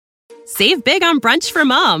Save big on brunch for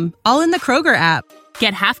mom, all in the Kroger app.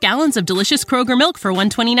 Get half gallons of delicious Kroger milk for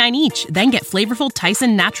 $1.29 each. Then get flavorful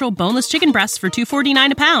Tyson natural boneless chicken breasts for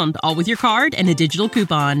 $2.49 a pound, all with your card and a digital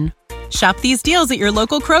coupon. Shop these deals at your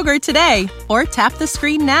local Kroger today, or tap the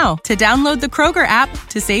screen now to download the Kroger app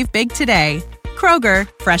to save big today. Kroger,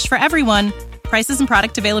 fresh for everyone. Prices and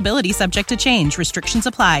product availability subject to change. Restrictions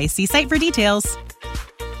apply. See site for details.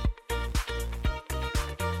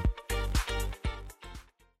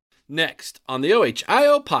 Next, on the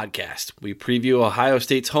OHIO podcast, we preview Ohio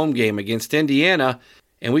State's home game against Indiana,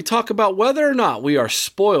 and we talk about whether or not we are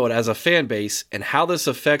spoiled as a fan base and how this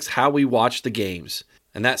affects how we watch the games.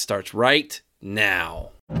 And that starts right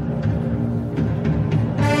now.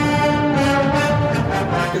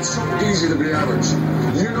 It's so easy to be average.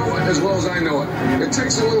 You know it as well as I know it. It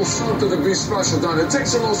takes a little something to be special, Don. It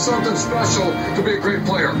takes a little something special to be a great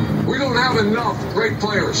player. We don't have enough great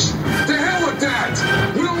players. To hell with that!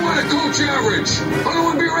 We don't want to coach average. I don't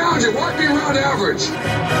want to be around you. Why be around average?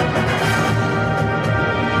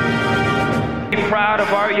 Proud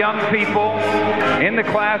of our young people in the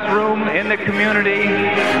classroom, in the community,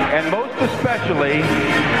 and most especially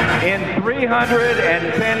in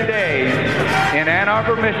 310 days in Ann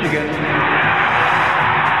Arbor, Michigan,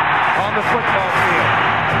 on the football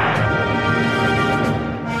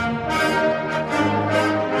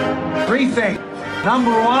field. Three things.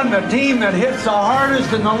 Number one, the team that hits the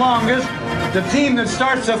hardest and the longest, the team that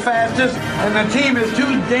starts the fastest, and the team is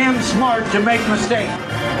too damn smart to make mistakes.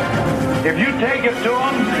 If you take it to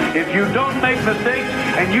them, if you don't make mistakes,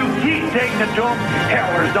 and you keep taking it to them,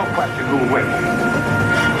 hell, there's no question who will win.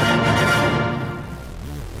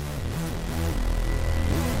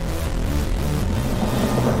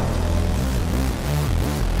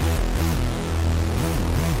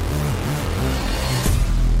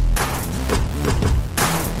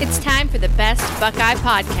 It's time for the Best Buckeye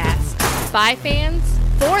Podcast. By fans,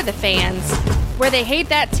 for the fans, where they hate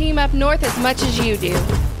that team up north as much as you do.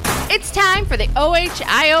 It's time for the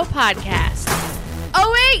OHIO Podcast.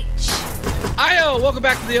 OH! Welcome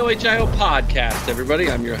back to the OHIO Podcast, everybody.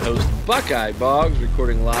 I'm your host, Buckeye Boggs,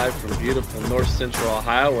 recording live from beautiful North Central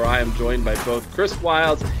Ohio, where I am joined by both Chris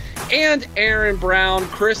Wilds and Aaron Brown.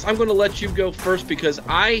 Chris, I'm going to let you go first because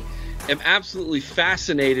I am absolutely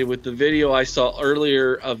fascinated with the video I saw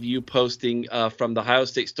earlier of you posting from the Ohio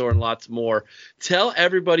State store and lots more. Tell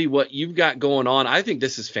everybody what you've got going on. I think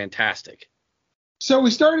this is fantastic. So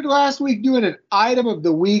we started last week doing an item of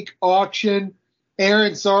the week auction.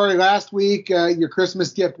 Aaron, sorry, last week your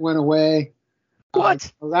Christmas gift went away.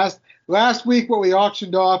 What? Last week what we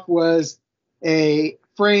auctioned off was a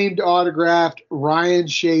framed autographed Ryan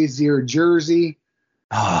Shazier jersey.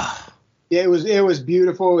 It was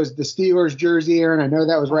beautiful. It was the Steelers jersey, Aaron. I know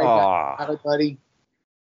that was right back, buddy.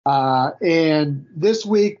 And this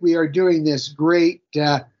week we are doing this great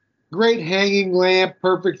hanging lamp,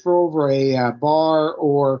 perfect for over a bar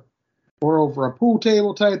or over a pool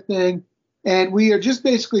table type thing. And we are just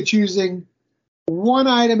basically choosing one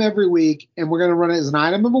item every week, and we're going to run it as an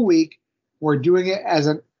item of a week. We're doing it as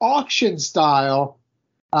an auction style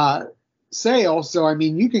sale. So, I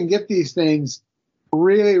mean, you can get these things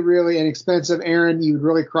really, really inexpensive. Aaron, you'd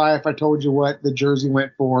really cry if I told you what the jersey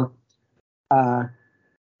went for.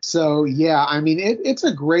 So, yeah, I mean, it's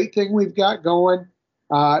a great thing we've got going.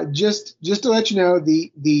 Just to let you know,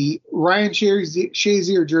 the Ryan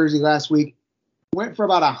Shazier jersey last week went for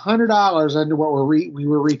about $100 under what we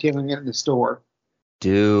were retailing it in the store.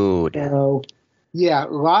 Dude. So, yeah,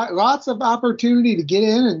 lots of opportunity to get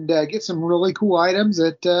in and get some really cool items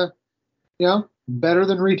at, better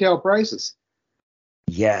than retail prices.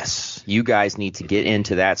 Yes, you guys need to get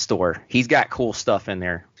into that store. He's got cool stuff in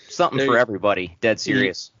there. Something for everybody. Dead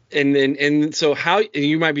serious. And so how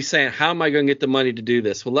you might be saying, how am I going to get the money to do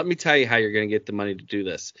this? Well, let me tell you how you're going to get the money to do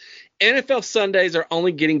this. NFL Sundays are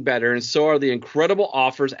only getting better, and so are the incredible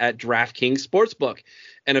offers at DraftKings Sportsbook,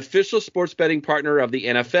 an official sports betting partner of the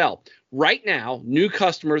NFL. Right now, new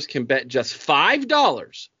customers can bet just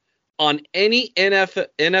 $5 on any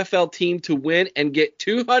NFL team to win and get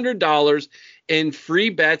 $200 in free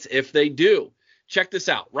bets if they do. Check this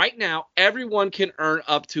out. Right now, everyone can earn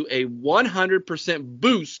up to a 100%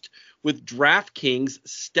 boost with DraftKings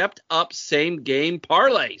stepped-up same-game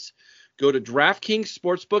parlays. Go to DraftKings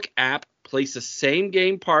Sportsbook app, place a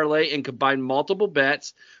same-game parlay, and combine multiple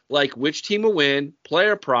bets like which team will win,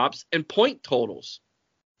 player props, and point totals.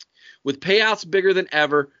 With payouts bigger than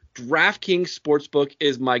ever, DraftKings Sportsbook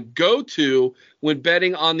is my go-to when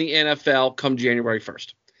betting on the NFL come January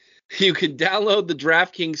 1st. You can download the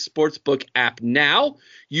DraftKings Sportsbook app now.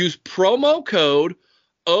 Use promo code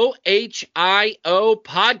OHIO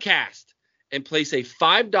Podcast and place a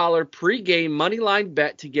 $5 pregame moneyline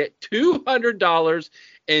bet to get $200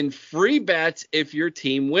 in free bets if your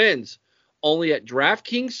team wins. Only at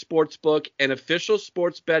DraftKings Sportsbook, an official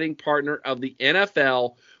sports betting partner of the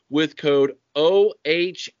NFL, with code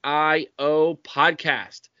OHIO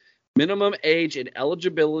podcast. Minimum age and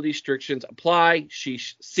eligibility restrictions apply.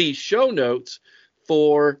 See show notes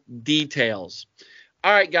for details.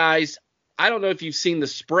 All right, guys. I don't know if you've seen the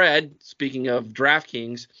spread, speaking of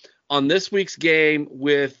DraftKings, on this week's game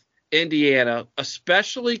with Indiana,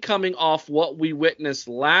 especially coming off what we witnessed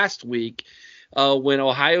last week when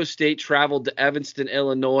Ohio State traveled to Evanston,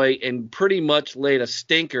 Illinois, and pretty much laid a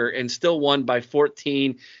stinker and still won by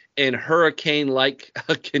 14 in hurricane-like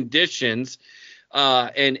conditions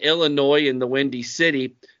in Illinois in the Windy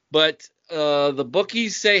City. But the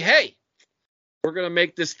bookies say, hey, we're going to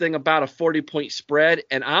make this thing about a 40-point spread,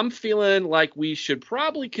 and I'm feeling like we should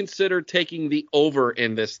probably consider taking the over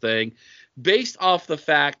in this thing based off the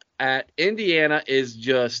fact that Indiana is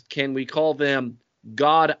just, can we call them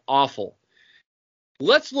god-awful?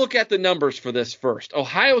 Let's look at the numbers for this first.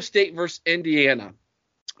 Ohio State versus Indiana.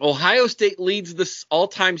 Ohio State leads this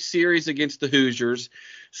all-time series against the Hoosiers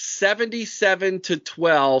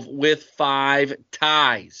 77-12 with 5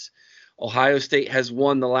 ties. Ohio State has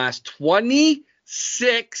won the last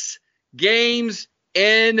 26 games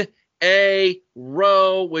in a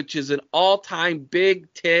row, which is an all-time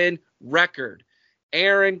Big Ten record.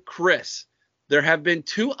 Aaron, Chris, there have been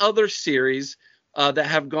 2 other series that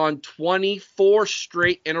have gone 24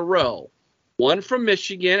 straight in a row. One from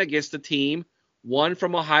Michigan against the team, one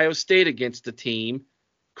from Ohio State against the team.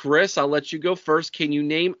 Chris, I'll let you go first. Can you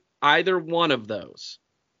name either one of those?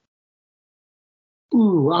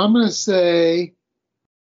 Ooh, I'm going to say,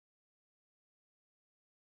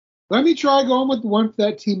 let me try going with the one for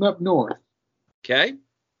that team up north. Okay.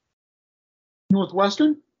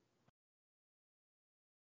 Northwestern?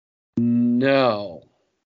 No.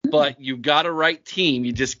 But you got a right team.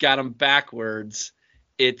 You just got them backwards.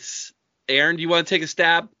 It's Aaron, do you want to take a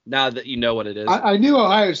stab now that you know what it is? I knew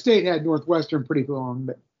Ohio State had Northwestern pretty long,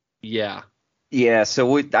 but yeah. Yeah,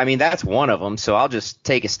 so that's one of them. So I'll just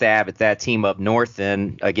take a stab at that team up north.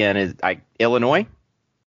 Then again, is Illinois?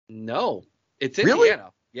 No, it's really?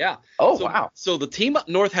 Indiana. Yeah. Oh, wow. So the team up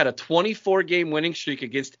north had a 24-game winning streak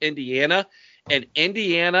against Indiana, and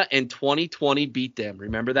Indiana in 2020 beat them.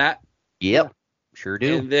 Remember that? Yep, sure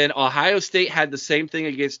do. And then Ohio State had the same thing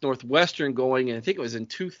against Northwestern going, and I think it was in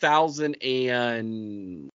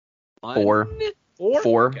 2004.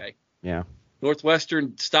 Four. Okay. Yeah.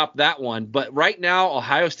 Northwestern stopped that one. But right now,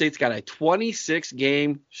 Ohio State's got a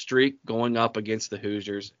 26-game streak going up against the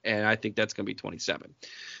Hoosiers, and I think that's going to be 27.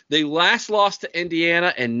 They last lost to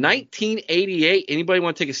Indiana in 1988. Anybody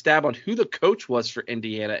want to take a stab on who the coach was for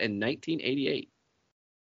Indiana in 1988?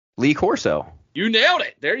 Lee Corso. You nailed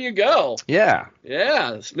it. There you go. Yeah.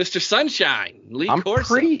 Yeah, it's Mr. Sunshine, Lee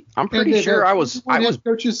Corso. I'm pretty sure I was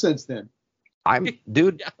coaches since then.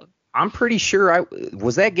 Dude. Yeah. I'm pretty sure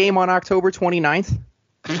was that game on October 29th?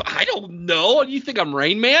 I don't know. Do you think I'm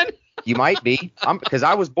Rain Man? You might be. Because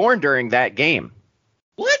I was born during that game.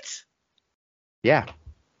 What? Yeah.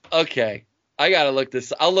 Okay. I got to look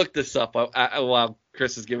this. I'll look this up while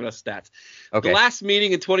Chris is giving us stats. Okay. The last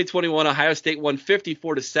meeting in 2021, Ohio State won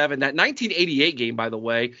 54-7. That 1988 game, by the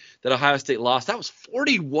way, that Ohio State lost, that was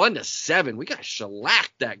 41-7. We got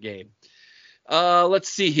shellacked that game. Let's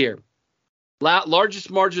see here.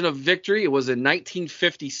 Largest margin of victory, it was in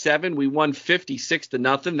 1957. We won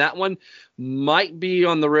 56-0. That one might be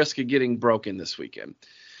on the risk of getting broken this weekend.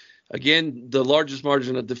 Again, the largest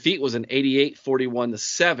margin of defeat was in 88,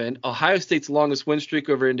 41-7. Ohio State's longest win streak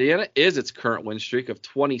over Indiana is its current win streak of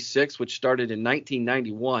 26, which started in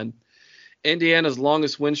 1991. Indiana's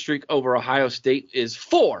longest win streak over Ohio State is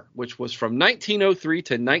 4, which was from 1903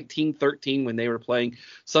 to 1913 when they were playing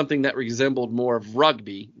something that resembled more of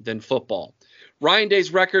rugby than football. Ryan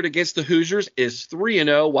Day's record against the Hoosiers is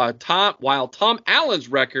 3-0, while Tom Allen's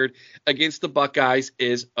record against the Buckeyes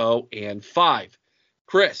is 0-5.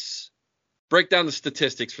 Chris, break down the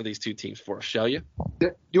statistics for these two teams for us, shall you?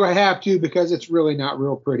 Do I have to? Because it's really not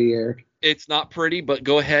real pretty, Eric. It's not pretty, but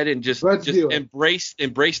go ahead and just embrace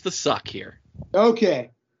the suck here. Okay.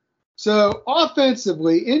 So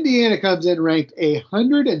offensively, Indiana comes in ranked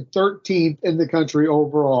 113th in the country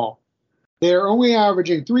overall. They're only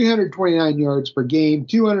averaging 329 yards per game.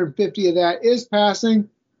 250 of that is passing,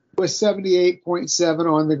 with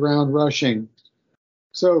 78.7 on the ground rushing.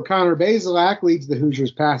 So Connor Bazelak leads the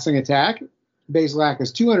Hoosiers passing attack. Bazelak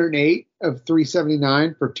is 208 of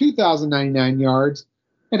 379 for 2,099 yards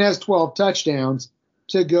and has 12 touchdowns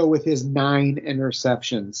to go with his 9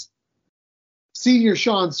 interceptions. Senior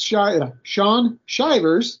Sean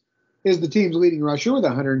Shivers is the team's leading rusher with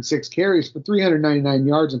 106 carries for 399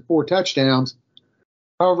 yards and 4 touchdowns.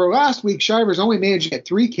 However, last week, Shivers only managed to get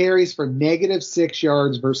 3 carries for -6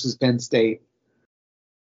 yards versus Penn State.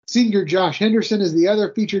 Senior Josh Henderson is the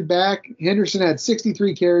other featured back. Henderson had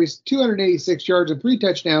 63 carries, 286 yards, and 3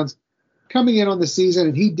 touchdowns coming in on the season,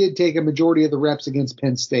 and he did take a majority of the reps against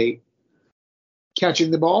Penn State.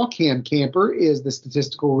 Catching the ball, Cam Camper is the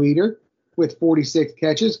statistical leader with 46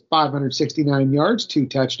 catches, 569 yards, 2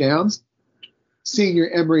 touchdowns. Senior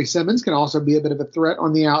Emery Simmons can also be a bit of a threat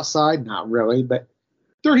on the outside. Not really, but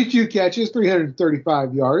 32 catches,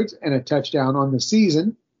 335 yards, and a touchdown on the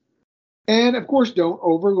season. And, of course, don't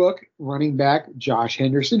overlook running back Josh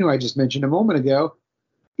Henderson, who I just mentioned a moment ago.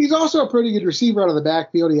 He's also a pretty good receiver out of the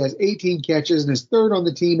backfield. He has 18 catches and is third on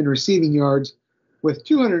the team in receiving yards with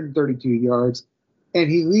 232 yards, and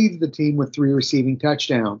he leads the team with 3 receiving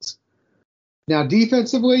touchdowns. Now,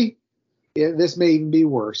 defensively, this may even be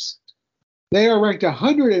worse. They are ranked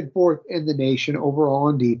 104th in the nation overall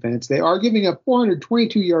on defense. They are giving up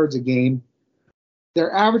 422 yards a game.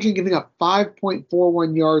 They're averaging giving up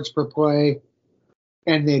 5.41 yards per play,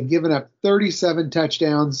 and they've given up 37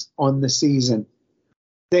 touchdowns on the season.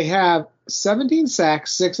 They have 17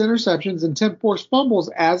 sacks, 6 interceptions, and 10 forced fumbles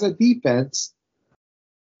as a defense.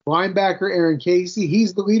 Linebacker Aaron Casey,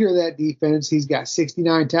 he's the leader of that defense. He's got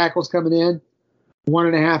 69 tackles coming in,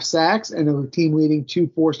 1.5 sacks, and a team leading 2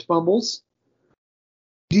 forced fumbles.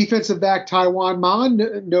 Defensive back Taiwan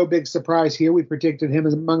Mon, no big surprise here. We predicted him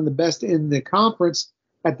as among the best in the conference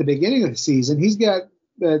at the beginning of the season. He's got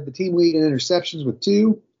the team lead in interceptions with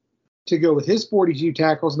 2 to go with his 42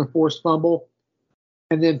 tackles and a forced fumble.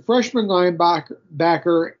 And then freshman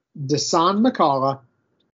linebacker Desan McCullough,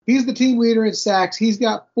 he's the team leader in sacks. He's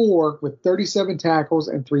got 4 with 37 tackles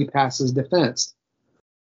and 3 passes defensed.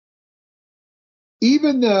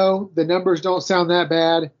 Even though the numbers don't sound that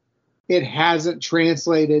bad, it hasn't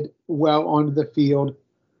translated well onto the field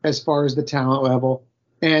as far as the talent level.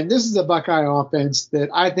 And this is a Buckeye offense that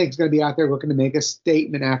I think is going to be out there looking to make a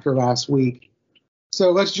statement after last week.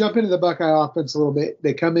 So let's jump into the Buckeye offense a little bit.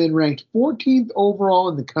 They come in ranked 14th overall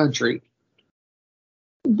in the country.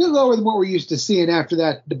 A bit lower than what we're used to seeing after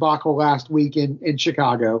that debacle last week in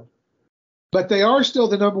Chicago. But they are still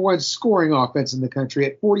the number 1 scoring offense in the country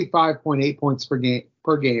at 45.8 points per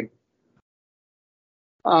game.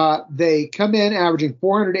 They come in averaging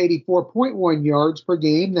 484.1 yards per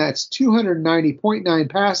game. That's 290.9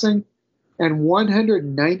 passing and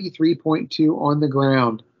 193.2 on the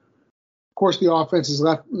ground. Of course, the offense is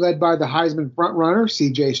led by the Heisman frontrunner,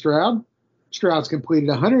 C.J. Stroud. Stroud's completed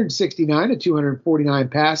 169 of 249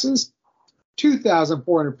 passes,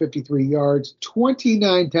 2,453 yards,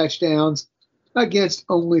 29 touchdowns against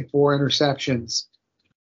only 4 interceptions.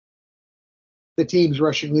 The team's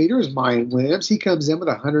rushing leader is Mayan Williams. He comes in with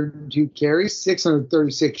 102 carries,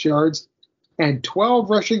 636 yards, and 12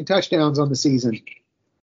 rushing touchdowns on the season.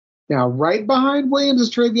 Now, right behind Williams is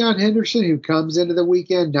Travion Henderson, who comes into the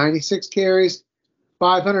weekend, 96 carries,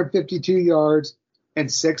 552 yards, and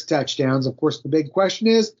 6 touchdowns. Of course, the big question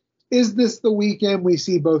is this the weekend we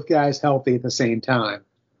see both guys healthy at the same time?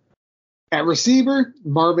 At receiver,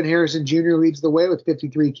 Marvin Harrison Jr. leads the way with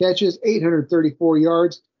 53 catches, 834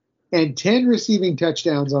 yards, and 10 receiving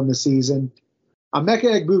touchdowns on the season. Emeka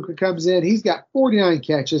Egbuka comes in. He's got 49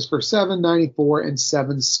 catches for 794 and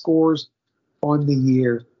 7 scores on the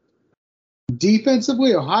year.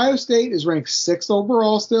 Defensively, Ohio State is ranked 6th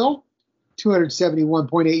overall still.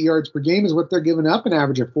 271.8 yards per game is what they're giving up, an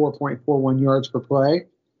average of 4.41 yards per play.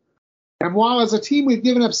 And while as a team we've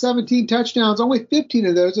given up 17 touchdowns, only 15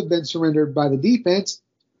 of those have been surrendered by the defense,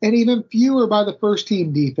 and even fewer by the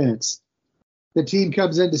first-team defense. The team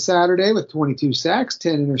comes into Saturday with 22 sacks,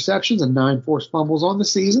 10 interceptions, and 9 forced fumbles on the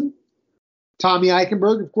season. Tommy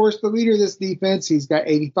Eichenberg, of course, the leader of this defense. He's got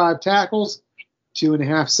 85 tackles,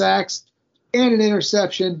 2.5 sacks, and an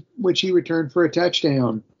interception, which he returned for a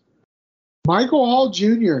touchdown. Michael Hall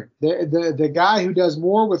Jr., the guy who does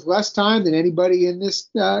more with less time than anybody in this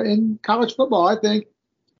in college football, I think.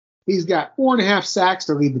 He's got 4.5 sacks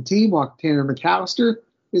to lead the team, while Tanner McAllister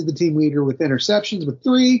is the team leader with interceptions with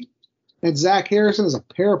 3. And Zach Harrison has a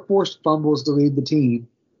pair of forced fumbles to lead the team.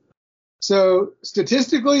 So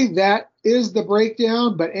statistically, that is the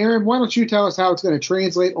breakdown. But Aaron, why don't you tell us how it's going to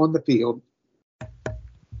translate on the field?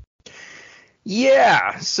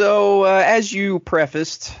 Yeah, so as you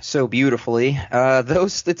prefaced so beautifully,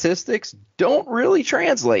 those statistics don't really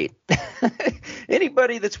translate.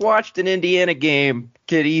 Anybody that's watched an Indiana game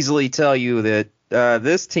could easily tell you that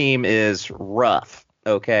this team is rough,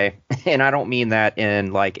 okay? And I don't mean that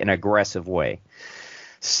in like an aggressive way.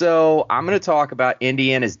 So I'm going to talk about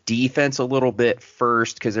Indiana's defense a little bit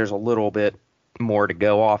first because there's a little bit more to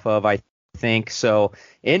go off of, I think. So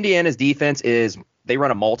Indiana's defense they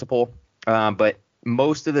run a multiple, but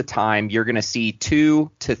most of the time you're going to see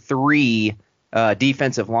 2 to 3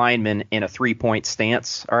 defensive linemen in a 3-point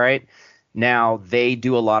stance. All right. Now, they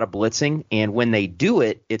do a lot of blitzing, and when they do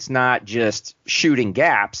it, it's not just shooting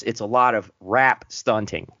gaps. It's a lot of wrap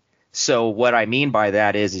stunting. So what I mean by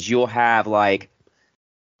that is you'll have like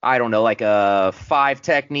a 5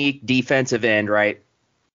 technique defensive end, right?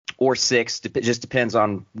 Or 6, it just depends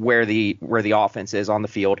on where the offense is on the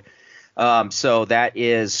field. So that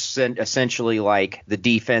is essentially like the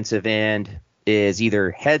defensive end is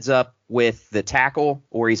either heads up with the tackle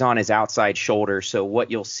or he's on his outside shoulder. So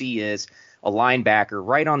what you'll see is a linebacker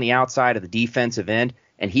right on the outside of the defensive end,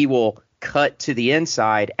 and he will cut to the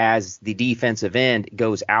inside as the defensive end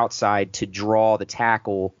goes outside to draw the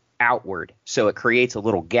tackle outward. So it creates a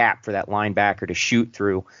little gap for that linebacker to shoot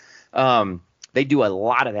through. They do a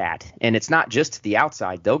lot of that, and it's not just to the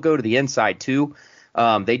outside. They'll go to the inside too.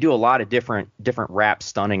 They do a lot of different wrap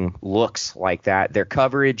stunning looks like that. Their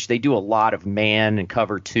coverage, they do a lot of man and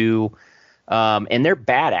cover 2, and they're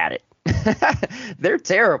bad at it. They're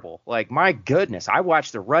terrible. Like, my goodness, I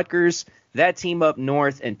watched the Rutgers, that team up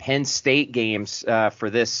north, and Penn State games for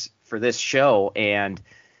this show, and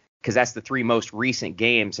because that's the 3 most recent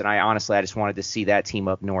games, and I just wanted to see that team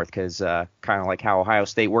up north because kind of like how Ohio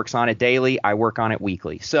State works on it daily, I work on it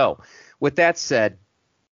weekly. So with that said,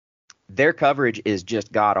 their coverage is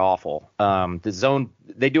just god awful. The zone,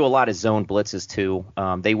 they do a lot of zone blitzes too.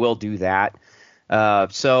 They will do that.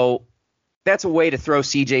 So that's a way to throw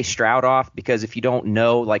CJ Stroud off, because if you don't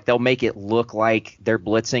know, like, they'll make it look like they're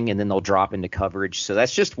blitzing and then they'll drop into coverage. So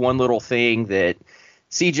that's just one little thing that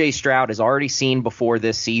CJ Stroud has already seen before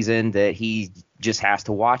this season that he just has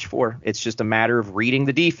to watch for. It's just a matter of reading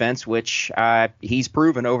the defense, which he's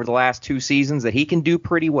proven over the last 2 seasons that he can do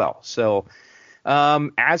pretty well. So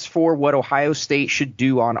as for what Ohio State should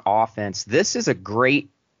do on offense, this is a great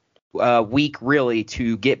week really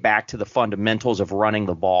to get back to the fundamentals of running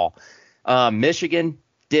the ball. Michigan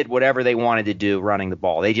did whatever they wanted to do running the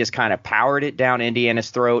ball. They just kind of powered it down Indiana's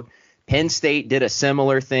throat. Penn State did a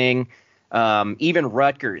similar thing. Even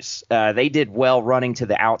Rutgers, they did well running to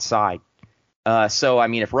the outside. So, I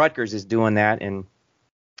mean, if Rutgers is doing that, and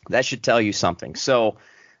that should tell you something. So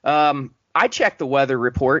I checked the weather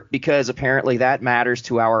report because apparently that matters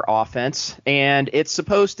to our offense. And it's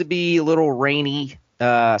supposed to be a little rainy,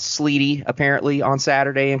 sleety, apparently, on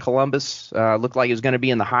Saturday in Columbus. Looked like it was going to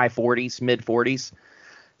be in the high 40s, mid 40s.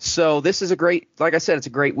 So this is like I said, it's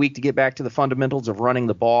a great week to get back to the fundamentals of running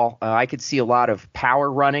the ball. I could see a lot of power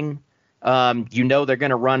running. They're going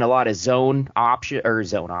to run a lot of zone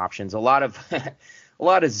options, a lot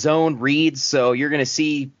of zone reads. So you're going to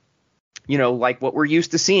see, like what we're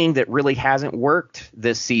used to seeing that really hasn't worked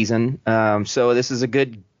this season. So this is a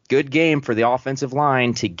good game for the offensive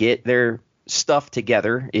line to get their stuff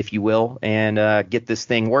together, if you will, and get this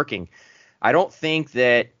thing working. I don't think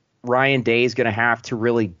that Ryan Day is going to have to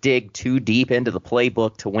really dig too deep into the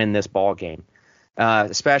playbook to win this ball game.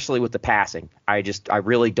 Especially with the passing. I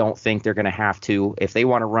really don't think they're going to have to. If they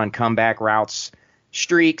want to run comeback routes,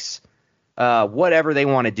 streaks, whatever they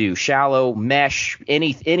want to do, shallow, mesh,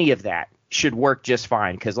 any of that should work just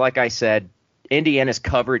fine. Because like I said, Indiana's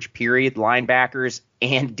coverage, period, linebackers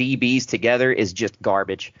and DBs together is just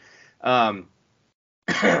garbage.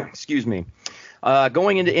 Excuse me.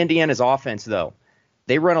 Going into Indiana's offense, though,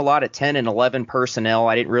 they run a lot of 10 and 11 personnel.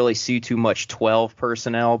 I didn't really see too much 12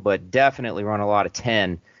 personnel, but definitely run a lot of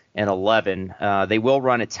 10 and 11. They will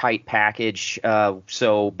run a tight package.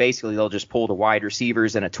 So basically they'll just pull the wide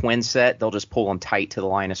receivers in a twin set. They'll just pull them tight to the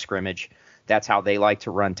line of scrimmage. That's how they like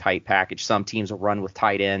to run tight package. Some teams will run with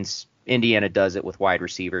tight ends. Indiana does it with wide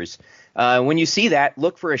receivers. When you see that,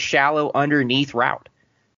 look for a shallow underneath route.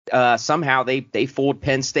 Somehow they fooled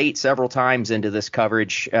Penn State several times into this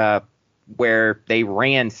coverage, where they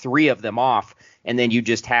ran 3 of them off, and then you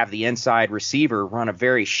just have the inside receiver run a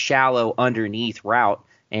very shallow underneath route,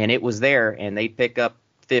 and it was there, and they pick up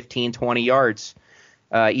 15, 20 yards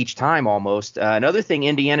each time almost. Another thing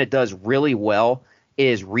Indiana does really well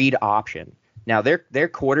is read option. Now, their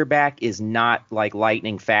quarterback is not like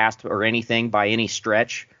lightning fast or anything by any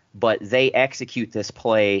stretch, but they execute this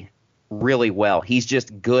play really well. He's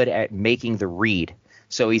just good at making the read,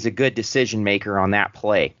 so he's a good decision maker on that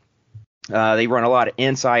play. They run a lot of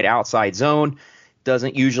inside-outside zone.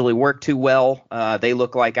 Doesn't usually work too well. They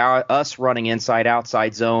look like us running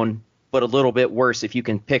inside-outside zone, but a little bit worse if you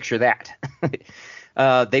can picture that.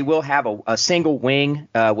 They will have a single wing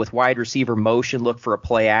with wide receiver motion. Look for a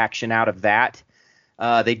play action out of that.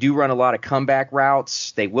 They do run a lot of comeback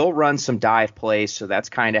routes. They will run some dive plays, so that's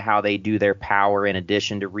kind of how they do their power in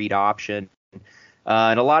addition to read option.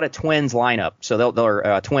 And a lot of twins lineup. So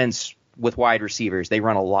they're twins with wide receivers. They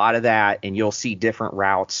run a lot of that, and you'll see different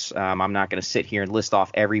routes. I'm not going to sit here and list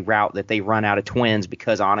off every route that they run out of twins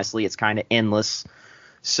because, honestly, it's kind of endless.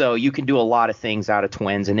 So you can do a lot of things out of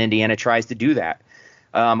twins, and Indiana tries to do that.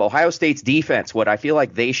 Ohio State's defense, what I feel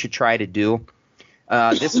like they should try to do,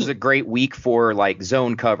 this is a great week for like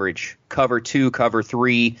zone coverage, cover 2, cover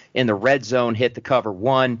 3, in the red zone, hit the cover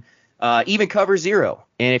 1, even cover 0.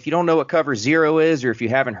 And if you don't know what cover 0 is, or if you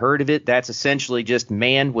haven't heard of it, that's essentially just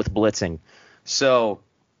man with blitzing. So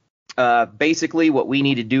basically what we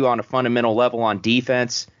need to do on a fundamental level on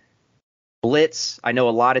defense, blitz. I know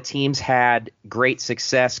a lot of teams had great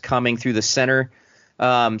success coming through the center.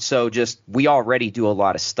 So just we already do a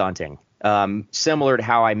lot of stunting. Similar to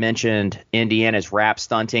how I mentioned Indiana's wrap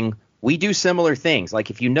stunting, we do similar things. Like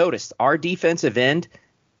if you noticed, our defensive end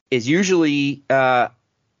is usually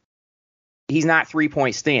he's not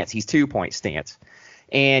 3-point stance, he's 2-point stance.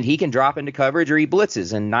 And he can drop into coverage or he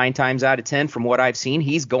blitzes. And 9 times out of 10, from what I've seen,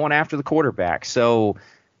 he's going after the quarterback. So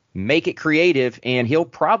make it creative, and he'll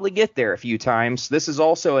probably get there a few times. This is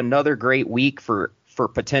also another great week for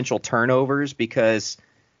potential turnovers because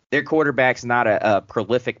their quarterback's not a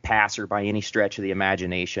prolific passer by any stretch of the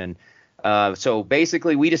imagination. So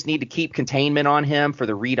basically, we just need to keep containment on him for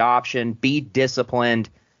the read option, be disciplined,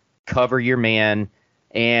 cover your man,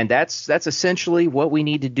 and that's essentially what we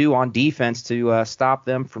need to do on defense to stop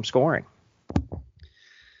them from scoring.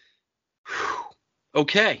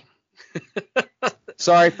 Okay.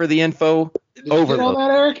 Sorry for the info overload. You know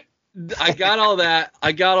that, Eric? I got all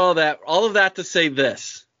that. All of that to say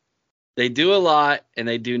this. They do a lot, and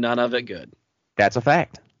they do none of it good. That's a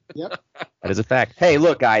fact. Yep. That is a fact. Hey,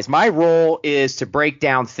 look, guys, my role is to break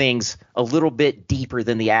down things a little bit deeper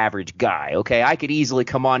than the average guy, okay? I could easily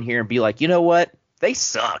come on here and be like, you know what? They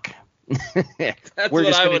suck. We're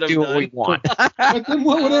just going to do what we want. But then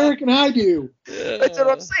what would Eric and I do? That's what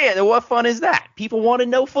I'm saying. And what fun is that? People want to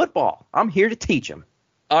know football. I'm here to teach them.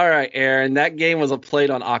 All right, Aaron, that game was played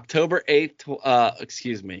on October 8th.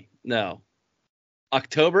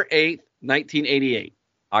 October 8th, 1988.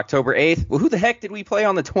 October 8th? Well, who the heck did we play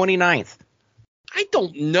on the 29th? I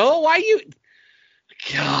don't know. Why you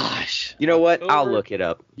 – gosh. You know what? I'll look it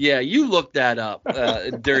up. Yeah, you look that up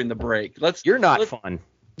during the break. You're not fun.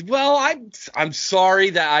 Well, I'm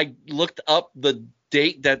sorry that I looked up the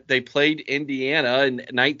date that they played Indiana in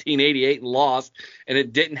 1988 and lost, and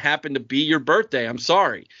it didn't happen to be your birthday. I'm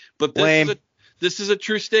sorry. But this is a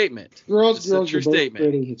true statement. Girls, a true statement.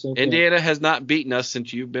 Pretty. It's okay. Indiana has not beaten us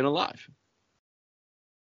since you've been alive.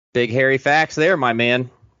 Big hairy facts there, my man.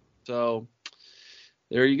 So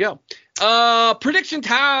there you go. Prediction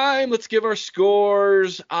time. Let's give our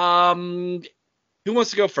scores. Who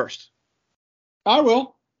wants to go first? I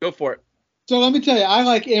will. Go for it. So let me tell you, I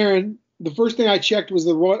like Aaron. The first thing I checked was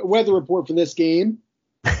the weather report for this game.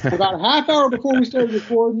 About a half hour before we started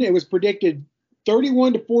recording, it was predicted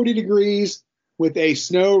 31 to 40 degrees with a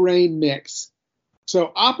snow-rain mix.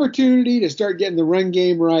 So opportunity to start getting the run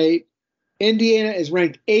game right. Indiana is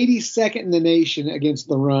ranked 82nd in the nation against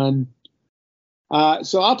the run.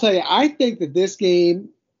 So I'll tell you, I think that this game,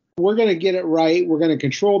 we're going to get it right. We're going to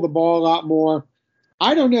control the ball a lot more.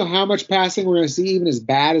 I don't know how much passing we're going to see, even as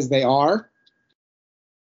bad as they are.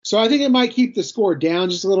 So I think it might keep the score down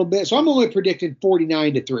just a little bit. So I'm only predicting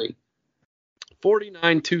 49-3.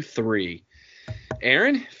 49-3.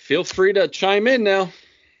 Aaron, feel free to chime in now.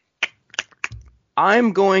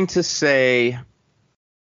 I'm going to say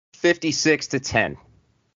 56-10.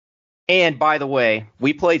 And by the way,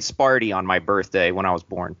 we played Sparty on my birthday when I was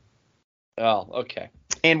born. Oh, okay.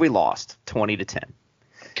 And we lost 20-10.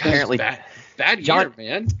 Apparently bad year,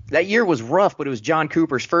 man. That year was rough, but it was John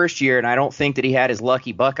Cooper's first year, and I don't think that he had his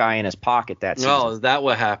lucky Buckeye in his pocket that season. Oh, is that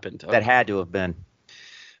what happened? Okay. That had to have been.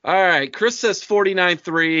 All right. Chris says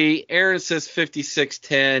 49-3. Aaron says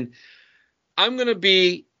 56-10. I'm going to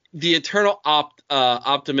be the eternal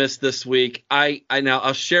optimist this week.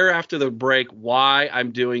 I'll share after the break why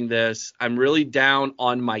I'm doing this. I'm really down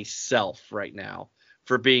on myself right now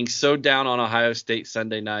for being so down on Ohio State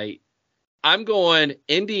Sunday night. I'm going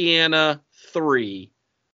Indiana 3.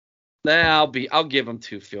 I'll give them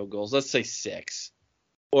 2 field goals. Let's say 6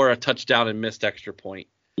 or a touchdown and missed extra point.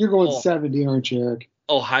 You're going 70, aren't you, Eric?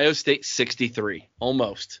 Ohio State 63.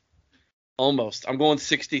 Almost. I'm going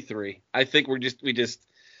 63. I think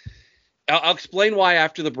I'll explain why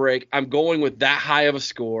after the break. I'm going with that high of a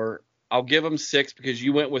score. I'll give them 6 because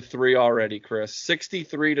you went with 3 already, Chris.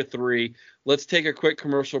 63-3. Let's take a quick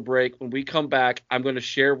commercial break. When we come back, I'm going to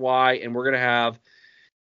share why, and we're going to have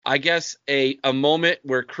I guess a moment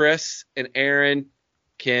where Chris and Aaron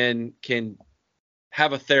can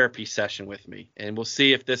have a therapy session with me, and we'll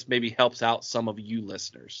see if this maybe helps out some of you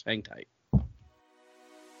listeners. Hang tight.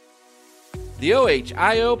 The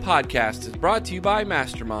OHIO podcast is brought to you by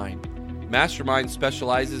Mastermind. Mastermind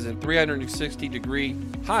specializes in 360-degree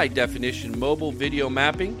high-definition mobile video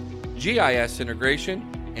mapping, GIS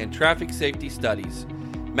integration, and traffic safety studies.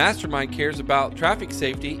 Mastermind cares about traffic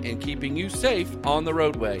safety and keeping you safe on the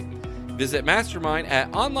roadway. Visit Mastermind at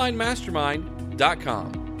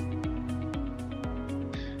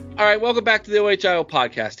onlinemastermind.com. All right, welcome back to the OHIO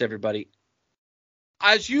podcast, everybody.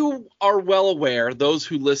 As you are well aware, those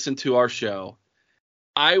who listen to our show,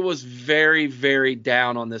 I was very, very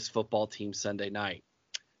down on this football team Sunday night.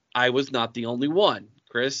 I was not the only one.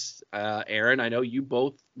 Chris, Aaron, I know you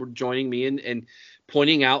both were joining me in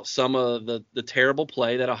pointing out some of the terrible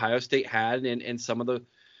play that Ohio State had and some of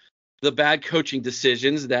the bad coaching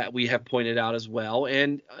decisions that we have pointed out as well.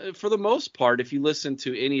 And for the most part, if you listen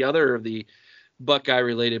to any other of the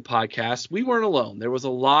Buckeye-related podcasts, we weren't alone. There was a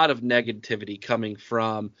lot of negativity coming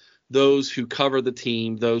from those who cover the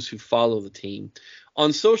team, those who follow the team.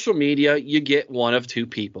 On social media, you get one of two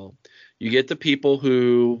people. You get the people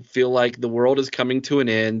who feel like the world is coming to an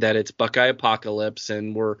end, that it's Buckeye apocalypse,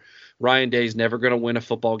 and Ryan Day's never going to win a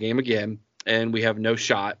football game again, and we have no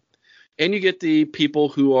shot. And you get the people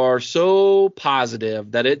who are so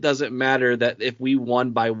positive that it doesn't matter that if we won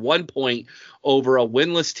by 1 point over a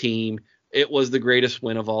winless team, it was the greatest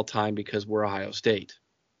win of all time because we're Ohio State.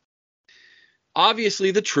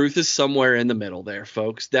 Obviously, the truth is somewhere in the middle there,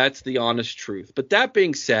 folks. That's the honest truth. But that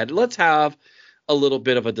being said, let's have a little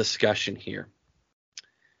bit of a discussion here.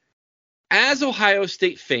 As Ohio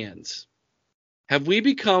State fans, have we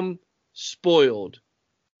become spoiled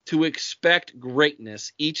to expect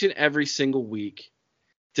greatness each and every single week,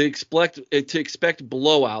 to expect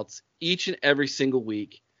blowouts each and every single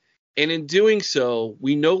week? And in doing so,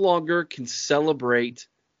 we no longer can celebrate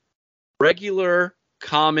regular,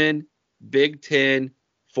 common Big Ten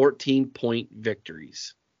 14-point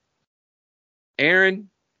victories. Aaron,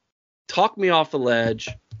 talk me off the ledge.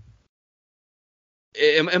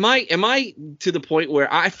 Am I to the point where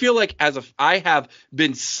I feel like I have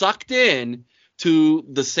been sucked in to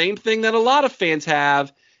the same thing that a lot of fans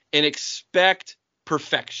have and expect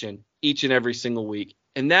perfection each and every single week?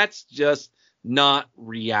 And that's just not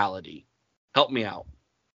reality. Help me out.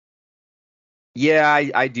 Yeah,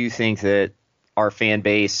 I do think that our fan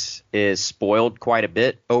base is spoiled quite a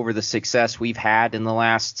bit over the success we've had in the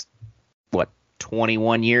last,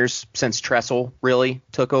 21 years since Tressel really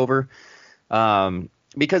took over.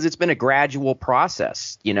 Because it's been a gradual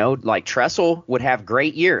process, like Tressel would have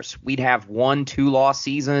great years. We'd have 1-2 loss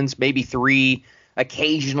seasons, maybe 3,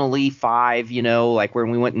 occasionally 5, like when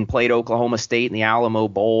we went and played Oklahoma State in the Alamo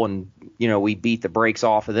Bowl and, we beat the brakes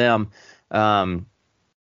off of them. But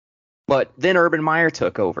then Urban Meyer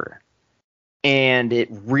took over. And it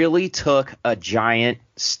really took a giant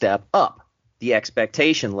step up the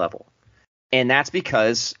expectation level. And that's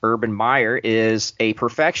because Urban Meyer is a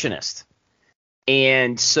perfectionist.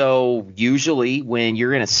 And so usually when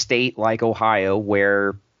you're in a state like Ohio,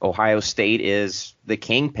 where Ohio State is the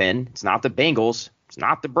kingpin, it's not the Bengals, it's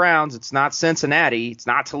not the Browns, it's not Cincinnati, it's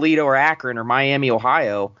not Toledo or Akron or Miami,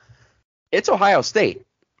 Ohio. It's Ohio State.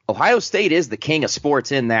 Ohio State is the king of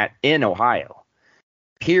sports in Ohio.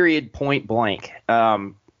 Period, point blank.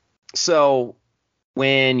 So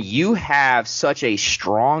when you have such a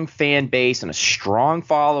strong fan base and a strong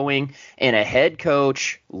following and a head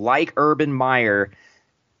coach like Urban Meyer,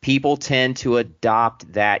 people tend to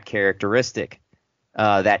adopt that characteristic,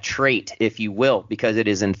 that trait, if you will, because it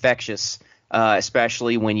is infectious,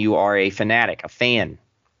 especially when you are a fanatic, a fan.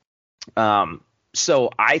 So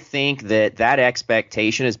I think that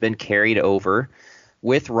expectation has been carried over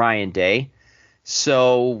with Ryan Day.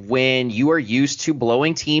 So when you are used to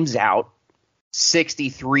blowing teams out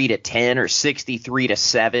 63-10 or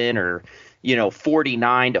 63-7 or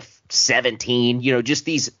 49-17, just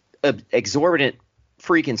these exorbitant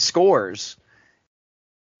freaking scores,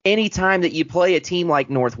 anytime that you play a team like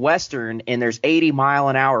Northwestern and there's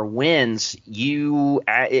 80-mile-an-hour winds,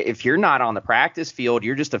 if you're not on the practice field,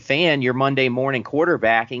 you're just a fan, you're Monday morning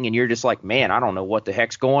quarterbacking, and you're just like, man, I don't know what the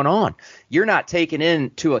heck's going on. You're not taking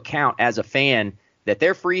into account as a fan that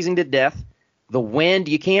they're freezing to death. The wind,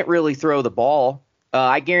 you can't really throw the ball.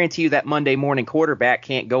 I guarantee you that Monday morning quarterback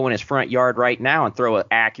can't go in his front yard right now and throw an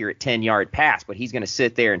accurate 10-yard pass, but he's going to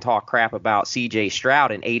sit there and talk crap about C.J.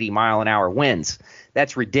 Stroud and 80-mile-an-hour winds.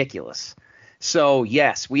 That's ridiculous. So,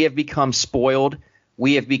 yes, we have become spoiled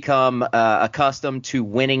We have become accustomed to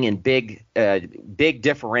winning in big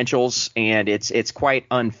differentials, and it's quite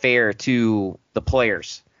unfair to the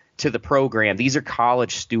players, to the program. These are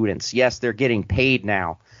college students. Yes, they're getting paid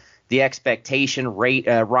now. The expectation rate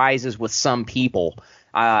rises with some people.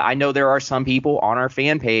 I know there are some people on our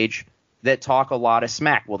fan page that talk a lot of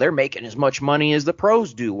smack. Well, they're making as much money as the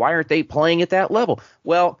pros do. Why aren't they playing at that level?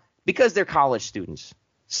 Well, because they're college students.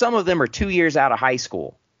 Some of them are 2 years out of high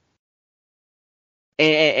school.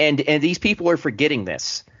 And these people are forgetting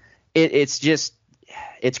this. It's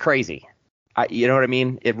crazy. You know what I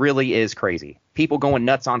mean? It really is crazy. People going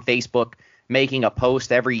nuts on Facebook, making a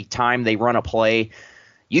post every time they run a play.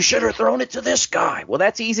 You should have thrown it to this guy. Well,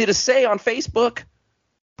 that's easy to say on Facebook.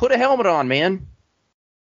 Put a helmet on, man.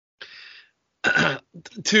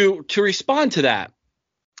 To respond to that,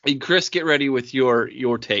 and Chris, get ready with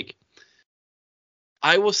your take.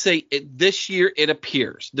 I will say this year it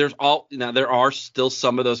appears there are still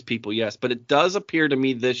some of those people, yes, but it does appear to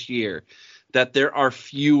me this year that there are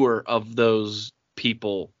fewer of those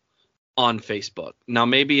people on Facebook. Now,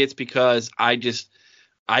 maybe it's because I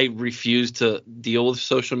refuse to deal with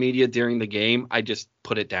social media during the game. I just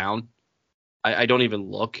put it down. I don't even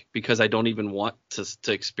look because I don't even want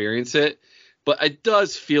to experience it. But it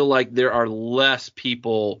does feel like there are less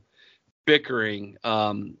people bickering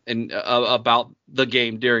about the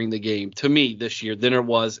game during the game to me this year than there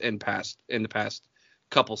was in the past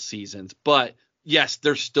couple seasons. But yes,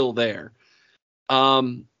 they're still there.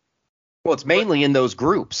 Well, it's mainly in those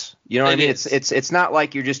groups. You know what I mean? It's not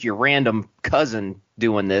like you're just your random cousin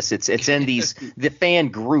doing this. It's in the fan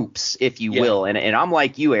groups, if you will. And I'm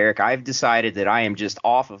like you, Eric. I've decided that I am just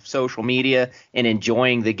off of social media and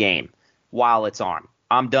enjoying the game while it's on.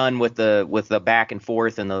 I'm done with the back and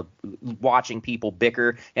forth and the watching people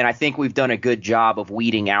bicker. And I think we've done a good job of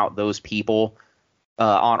weeding out those people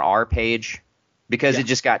on our page because it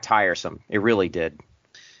just got tiresome. It really did.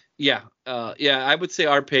 Yeah. I would say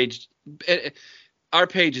our page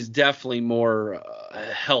is definitely more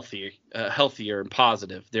healthier and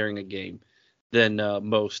positive during a game than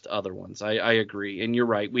most other ones. I agree. And you're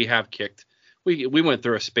right. We have kicked. We went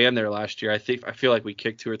through a span there last year. I feel like we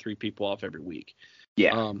kicked 2 or 3 people off every week.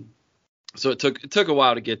 Yeah. So it took a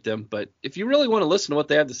while to get them, but if you really want to listen to what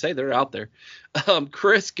they have to say, they're out there.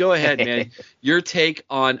 Chris, go ahead, man. Your take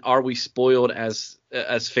on, are we spoiled as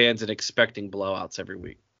fans and expecting blowouts every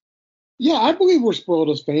week? Yeah, I believe we're spoiled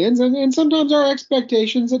as fans, and sometimes our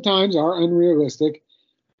expectations at times are unrealistic.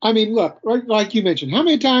 I mean, look, like you mentioned, how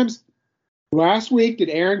many times last week did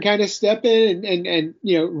Aaron kind of step in and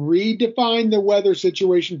redefine the weather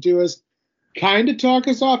situation to us, kind of talk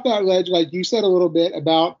us off that ledge, like you said a little bit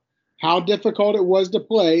about how difficult it was to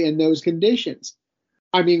play in those conditions.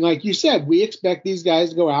 I mean, like you said, we expect these guys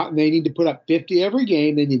to go out and they need to put up 50 every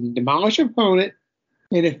game. They need to demolish an opponent.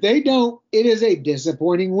 And if they don't, it is a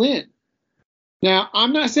disappointing win. Now,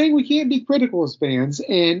 I'm not saying we can't be critical as fans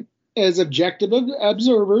and as objective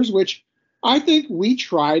observers, which I think we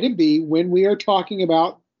try to be when we are talking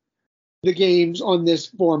about the games on this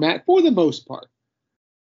format for the most part.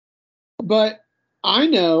 But I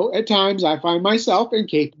know at times I find myself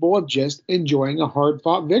incapable of just enjoying a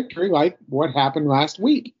hard-fought victory like what happened last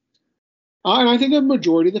week. And I think a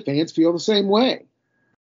majority of the fans feel the same way.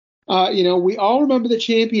 We all remember the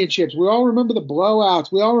championships. We all remember the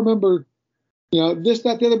blowouts. We all remember, this,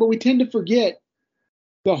 that, the other, but we tend to forget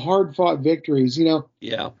the hard-fought victories.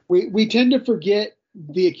 Yeah. We tend to forget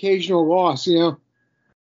the occasional loss. You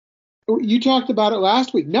talked about it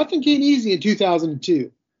last week. Nothing came easy in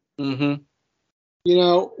 2002. Mm-hmm.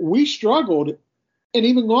 We struggled and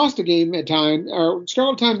even lost a game at times, or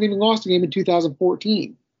struggled at times and even lost a game in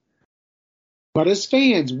 2014. But as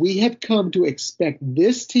fans, we have come to expect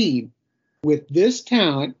this team with this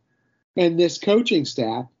talent and this coaching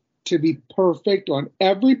staff to be perfect on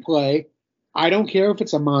every play. I don't care if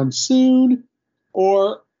it's a monsoon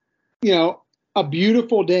or, a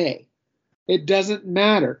beautiful day. It doesn't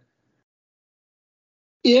matter.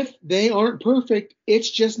 If they aren't perfect,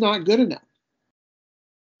 it's just not good enough.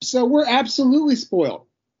 So we're absolutely spoiled.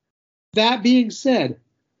 That being said,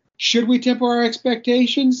 should we temper our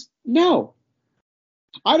expectations? No.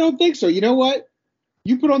 I don't think so. You know what?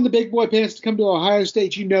 You put on the big boy pants to come to Ohio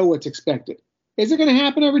State, you know what's expected. Is it going to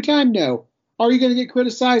happen every time? No. Are you going to get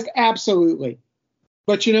criticized? Absolutely.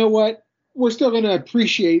 But you know what? We're still going to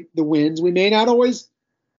appreciate the wins. We may not always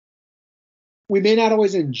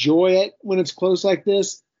enjoy it when it's close like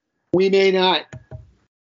this. We may not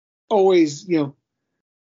always,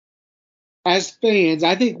 as fans,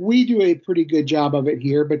 I think we do a pretty good job of it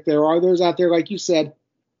here, but there are those out there, like you said,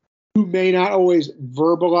 who may not always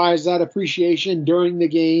verbalize that appreciation during the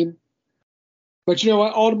game. But you know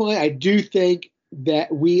what? Ultimately, I do think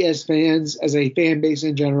that we as fans, as a fan base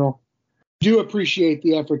in general, do appreciate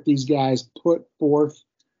the effort these guys put forth.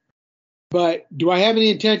 But do I have any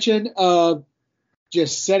intention of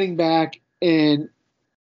just sitting back and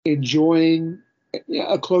enjoying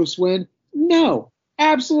a close win? No,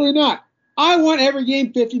 absolutely not. I want every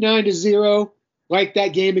game 59-0, like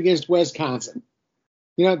that game against Wisconsin.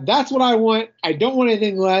 That's what I want. I don't want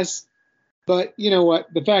anything less. But you know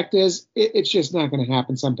what? The fact is, it's just not going to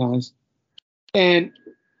happen sometimes. And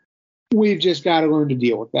we've just got to learn to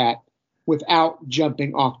deal with that without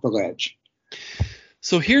jumping off the ledge.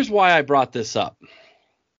 So here's why I brought this up.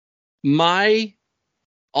 My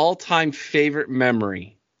all-time favorite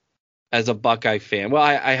memory as a Buckeye fan, well,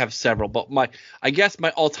 I have several, but I guess my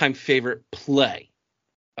all-time favorite play,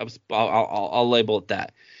 I'll label it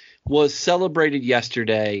that, was celebrated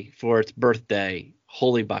yesterday for its birthday,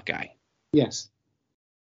 Holy Buckeye. Yes.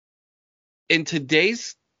 In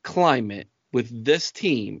today's climate, with this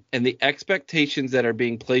team and the expectations that are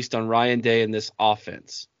being placed on Ryan Day and this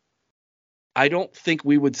offense, I don't think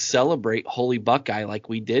we would celebrate Holy Buckeye like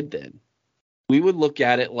we did then. We would look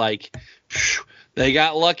at it like, they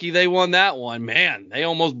got lucky they won that one. Man, they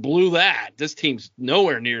almost blew that. This team's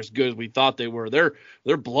nowhere near as good as we thought they were.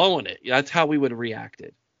 They're blowing it. That's how we would have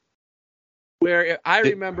reacted. Where I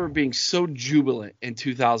remember being so jubilant in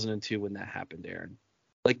 2002 when that happened, Aaron.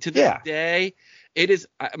 Like to this day, it is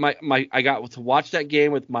I got to watch that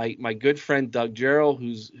game with my good friend Doug Jarrell,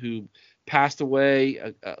 who passed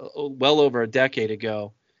away well over a decade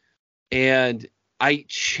ago, and I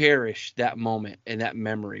cherish that moment and that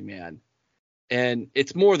memory, man. And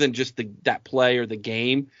it's more than just that play or the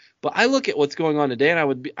game, but I look at what's going on today,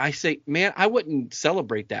 and I say, man, I wouldn't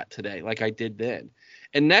celebrate that today like I did then.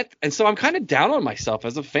 And so I'm kind of down on myself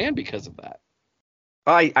as a fan because of that.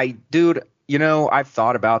 Dude, I've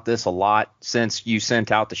thought about this a lot since you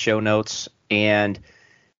sent out the show notes. And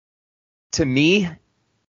to me,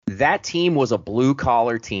 that team was a blue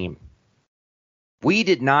collar team. We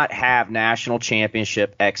did not have national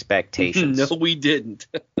championship expectations. No, we didn't.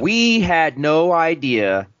 We had no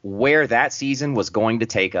idea where that season was going to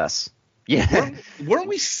take us. Yeah. Weren't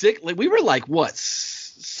we sick? Like, we were like, what,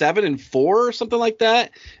 7-4 or something like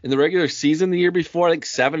that in the regular season the year before? I think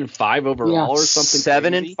 7-5 overall or something.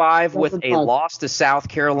 7-5 with a loss to South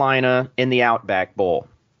Carolina in the Outback Bowl.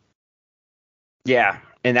 Yeah,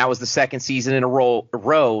 and that was the second season in a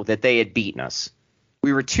row that they had beaten us.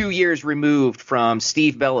 We were 2 years removed from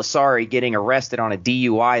Steve Bellisari getting arrested on a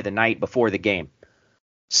DUI the night before the game.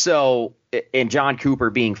 So, and John Cooper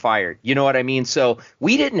being fired. You know what I mean? So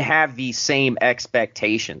we didn't have these same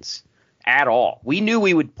expectations at all. We knew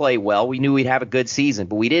we would play well. We knew we'd have a good season,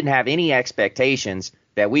 but we didn't have any expectations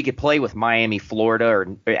that we could play with Miami, Florida,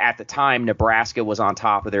 or at the time Nebraska was on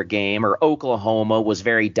top of their game, or Oklahoma was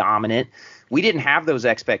very dominant. We didn't have those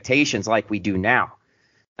expectations like we do now.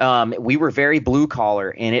 We were very blue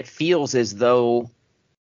collar, and it feels as though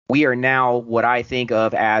we are now what I think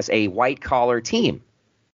of as a white collar team.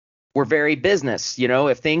 We're very business.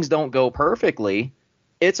 If things don't go perfectly,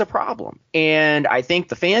 it's a problem. And I think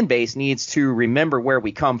the fan base needs to remember where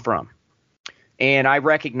we come from. And I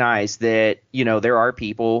recognize that, there are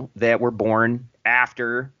people that were born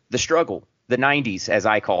after the struggle, the 90s, as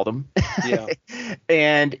I call them. Yeah.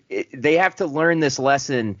 And they have to learn this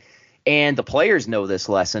lesson. And the players know this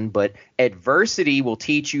lesson, but adversity will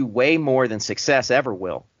teach you way more than success ever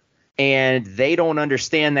will. And they don't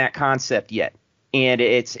understand that concept yet. And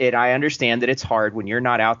I understand that it's hard when you're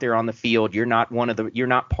not out there on the field. You're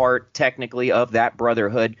not part technically of that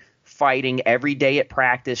brotherhood, fighting every day at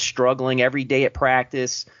practice, struggling every day at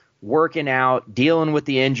practice, working out, dealing with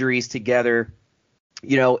the injuries together.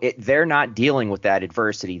 They're not dealing with that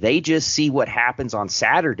adversity. They just see what happens on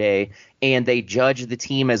Saturday, and they judge the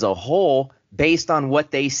team as a whole based on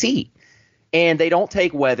what they see. And they don't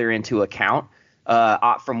take weather into account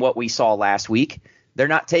from what we saw last week. They're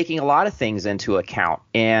not taking a lot of things into account.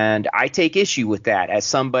 And I take issue with that as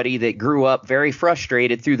somebody that grew up very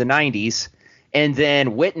frustrated through the 90s and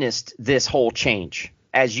then witnessed this whole change,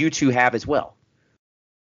 as you two have as well.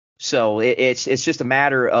 So it's just a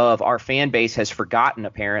matter of our fan base has forgotten,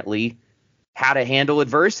 apparently, how to handle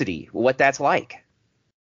adversity, what that's like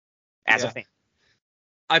as a fan.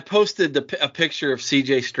 I posted a picture of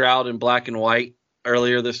C.J. Stroud in black and white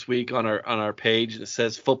earlier this week on our page. It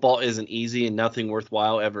says football isn't easy and nothing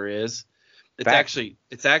worthwhile ever is. It's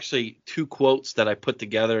actually two quotes that I put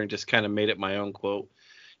together and just kind of made it my own quote.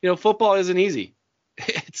 Football isn't easy.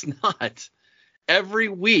 It's not. Every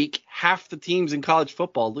week, half the teams in college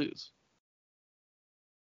football lose.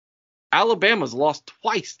 Alabama's lost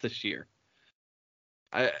twice this year.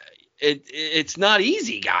 it's not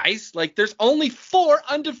easy, guys. Like, there's only 4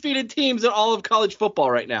 undefeated teams in all of college football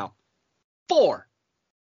right now. 4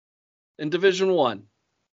 in Division I.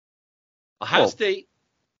 Ohio State,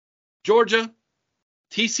 Georgia,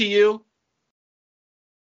 TCU,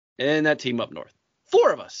 and that team up north.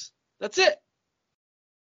 4 of us. That's it.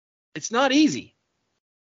 It's not easy,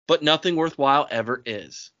 but nothing worthwhile ever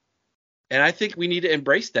is. And I think we need to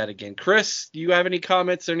embrace that again. Chris, do you have any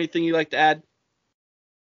comments or anything you'd like to add?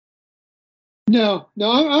 No,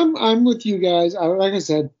 I'm with you guys. Like I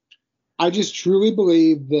said, I just truly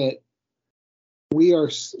believe that we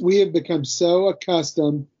have become so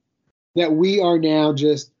accustomed that we are now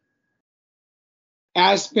just,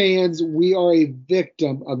 as fans, we are a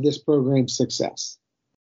victim of this program's success.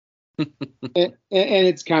 and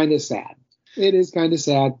it's kind of sad. It is kind of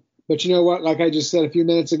sad. But you know what? Like I just said a few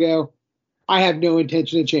minutes ago, I have no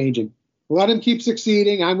intention of changing. Let them keep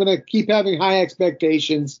succeeding. I'm going to keep having high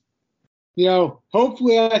expectations. You know,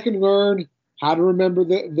 hopefully I can learn how to remember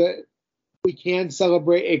that we can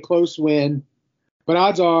celebrate a close win. But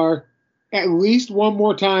odds are, at least one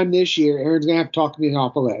more time this year, Aaron's going to have to talk me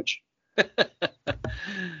off a ledge.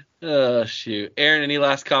 Oh, shoot. Aaron, any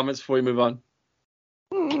last comments before we move on?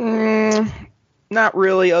 Not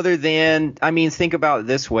really, other than, I mean, think about it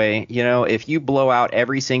this way. You know, if you blow out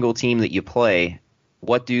every single team that you play,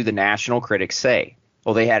 what do the national critics say?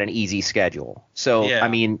 Well, they had an easy schedule. So, yeah. I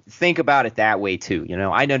mean, think about it that way, too. You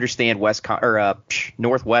know, I understand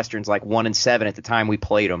Northwestern's like 1-7 at the time we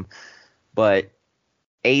played them, but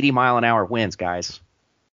 80-mile-an-hour winds, guys.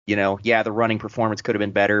 You know, yeah, the running performance could have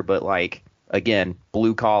been better, but, like, again,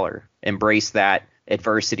 blue collar, embrace that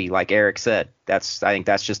adversity, like Eric said. I think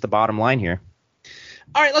that's just the bottom line here.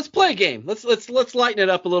 All right, let's play a game. Let's lighten it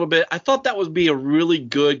up a little bit. I thought that would be a really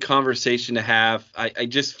good conversation to have. I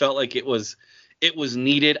just felt like it was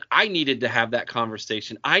needed. I needed to have that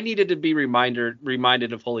conversation. I needed to be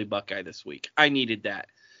reminded of Holy Buckeye this week. I needed that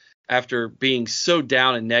after being so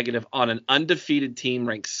down and negative on an undefeated team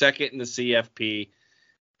ranked second in the CFP.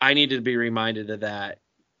 I needed to be reminded of that.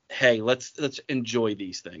 Hey, let's enjoy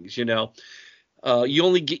these things. You know, you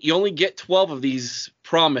only get 12 of these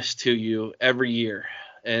promised to you every year.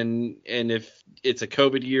 And if it's a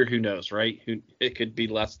COVID year, who knows, right? It could be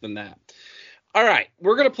less than that. All right,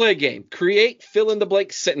 we're going to play a game. Create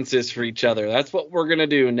fill-in-the-blank sentences for each other. That's what we're going to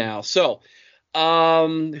do now. So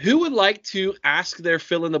who would like to ask their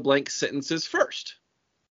fill-in-the-blank sentences first?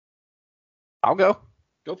 I'll go.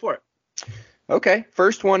 Go for it. Okay,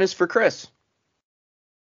 first one is for Chris.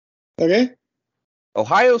 Okay.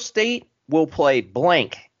 Ohio State will play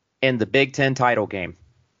blank in the Big Ten title game.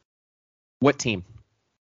 What team?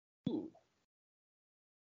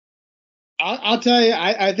 I'll tell you,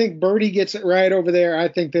 I think Birdie gets it right over there. I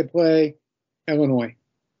think they play Illinois.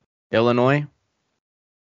 Illinois?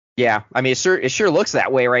 Yeah, I mean, it sure looks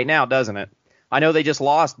that way right now, doesn't it? I know they just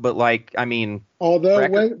lost, but, like, I mean.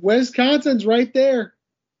 Although Wisconsin's right there.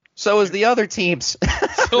 So is the other teams.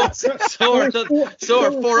 so are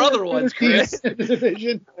 4 other ones, Chris.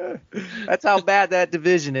 Division. That's how bad that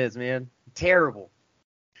division is, man. Terrible.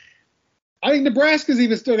 I think Nebraska's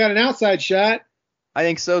even still got an outside shot. I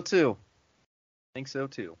think so, too.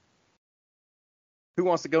 Who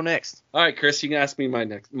wants to go next? All right, Chris, you can ask me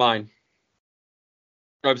mine.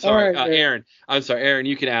 I'm sorry, right, Aaron. I'm sorry, Aaron,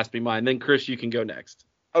 you can ask me mine. Then, Chris, you can go next.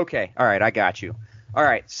 Okay. All right, I got you. All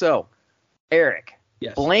right, so, Eric.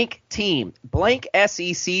 Yes. Blank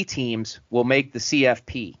SEC teams will make the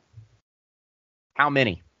CFP. How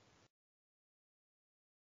many?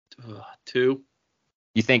 2.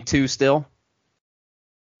 You think 2 still?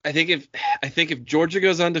 I think if Georgia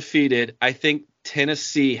goes undefeated, I think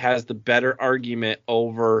Tennessee has the better argument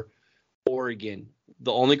over Oregon.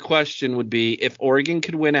 The only question would be if Oregon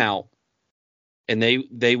could win out and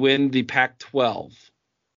they win the Pac-12,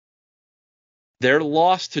 their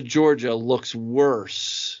loss to Georgia looks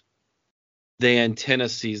worse than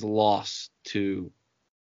Tennessee's loss to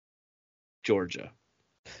Georgia.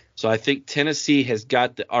 So I think Tennessee has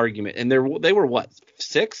got the argument. And they were what,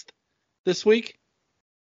 6th this week?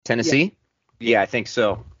 Tennessee? Yeah, I think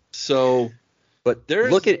so. So, but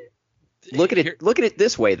look at it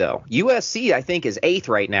this way though. USC I think is 8th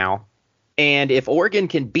right now, and if Oregon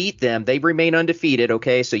can beat them, they remain undefeated.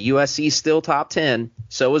 Okay, so USC is still top 10.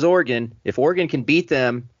 So is Oregon. If Oregon can beat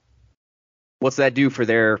them, what's that do for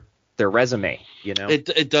their resume? You know,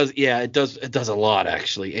 it does. Yeah, it does a lot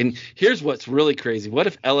actually. And here's what's really crazy: what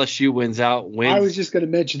if LSU wins? I was just going to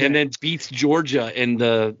mention and that. then beats Georgia in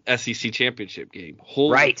the SEC championship game.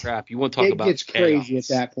 Holy crap! You want to talk about gets chaos. Crazy at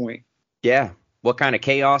that point. Yeah, what kind of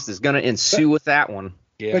chaos is going to ensue with that one?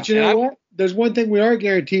 Yeah. But you know what? There's one thing we are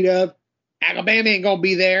guaranteed of: Alabama ain't going to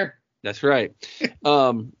be there. That's right.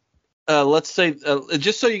 Let's say,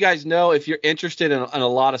 just so you guys know, if you're interested in a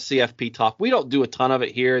lot of CFP talk, we don't do a ton of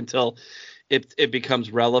it here until it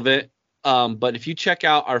becomes relevant. But if you check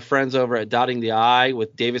out our friends over at Dotting the I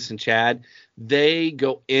with Davis and Chad, they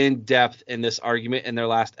go in depth in this argument in their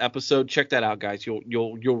last episode. Check that out, guys.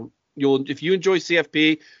 You'll if you enjoy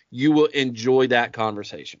CFP, you will enjoy that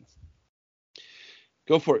conversation.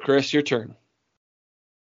 Go for it, Chris. Your turn.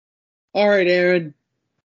 All right, Aaron.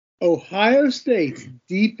 Ohio State's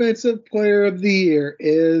Defensive Player of the Year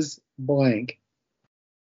is blank.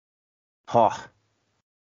 Oh,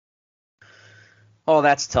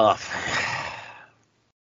 that's tough.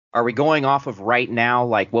 Are we going off of right now,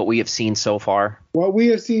 like what we have seen so far? What we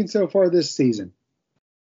have seen so far this season.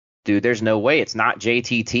 Dude, there's no way it's not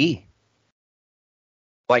JTT.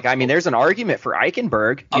 Like, I mean, there's an argument for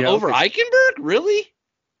Eichenberg. Over Eichenberg? Really?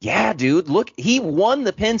 Yeah, dude. Look, he won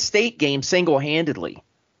the Penn State game single-handedly.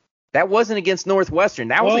 That wasn't against Northwestern.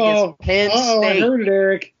 That was against Penn State. I heard it,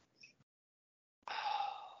 Eric.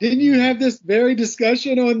 Didn't you have this very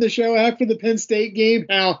discussion on the show after the Penn State game,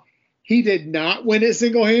 how he did not win it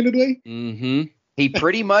single-handedly? Mm-hmm. He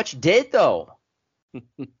pretty much did, though.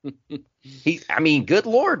 Good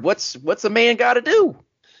Lord, what's a man got to do?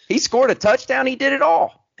 He scored a touchdown. He did it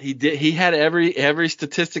all. He did. He had every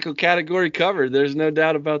statistical category covered. There's no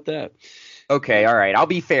doubt about that. Okay, all right. I'll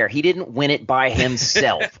be fair. He didn't win it by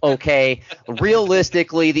himself, okay?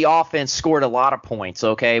 Realistically, the offense scored a lot of points,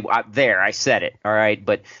 okay? I said it, all right?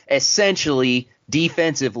 But essentially,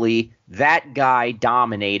 defensively, that guy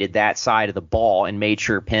dominated that side of the ball and made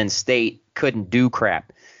sure Penn State couldn't do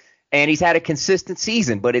crap. And he's had a consistent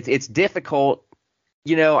season, but it's difficult.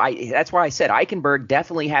 That's why I said Eichenberg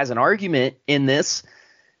definitely has an argument in this,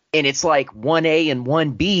 and it's like 1A and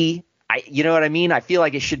 1B. You know what I mean? I feel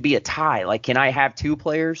like it should be a tie. Like, can I have two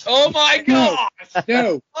players? Oh, my gosh.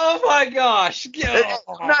 No. Oh, my gosh.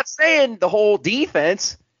 I'm not saying the whole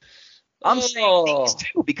defense. I'm saying these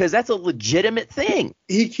two because that's a legitimate thing.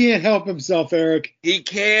 He can't help himself, Eric. He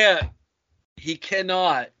can't. He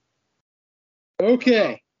cannot.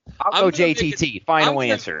 Okay. I'll go JTT. Final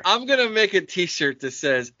answer. I'm going to make a T-shirt that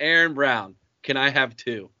says, Aaron Brown, can I have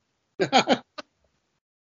two?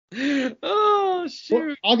 Oh, shoot.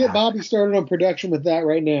 Well, I'll get Bobby started on production with that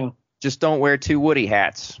right now. Just don't wear two Woody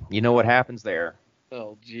hats. You know what happens there.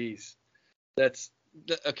 Oh, jeez. That's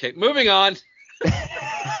okay. Moving on.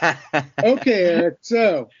 Okay, Eric.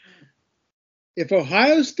 So, if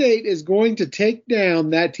Ohio State is going to take down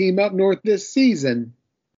that team up north this season,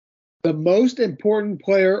 the most important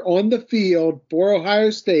player on the field for Ohio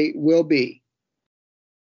State will be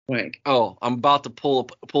blank. Oh, I'm about to pull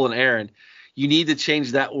an Aaron. You need to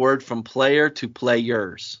change that word from player to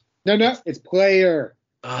players. No, it's player.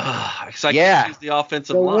 Because I can't use the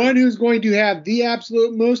offensive line. The one who's going to have the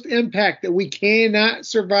absolute most impact that we cannot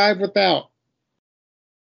survive without.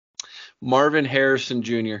 Marvin Harrison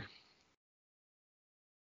Jr.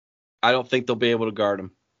 I don't think they'll be able to guard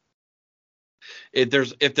him.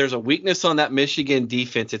 If there's a weakness on that Michigan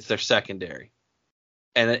defense, it's their secondary.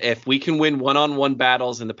 And if we can win one-on-one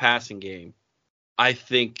battles in the passing game, I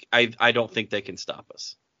don't think they can stop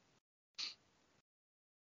us.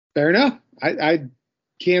 Fair enough. I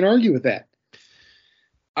can't argue with that.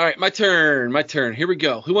 All right, my turn. Here we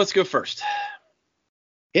go. Who wants to go first?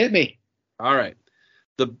 Hit me. All right.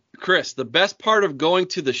 Chris, the best part of going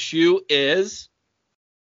to the shoe is?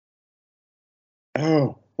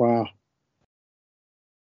 Oh, wow.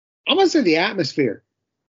 I'm going to say the atmosphere.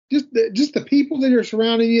 Just the people that are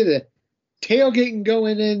surrounding you, the tailgating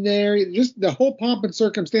going in there, just the whole pomp and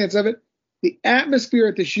circumstance of it. The atmosphere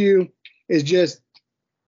at the shoe is just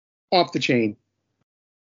off the chain.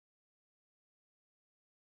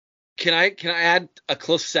 Can I add a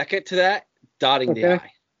close second to that? Dotting the I.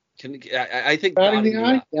 I think dotting the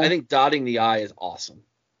I. Yeah. I think dotting the I is awesome.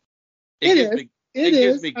 It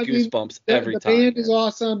gives me goosebumps every time. The band is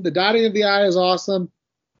awesome. The dotting of the I is awesome.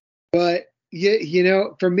 But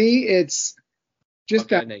for me, it's just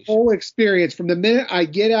that whole experience from the minute I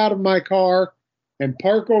get out of my car and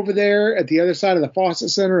park over there at the other side of the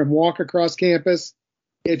Fawcett Center and walk across campus.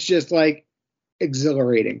 It's just like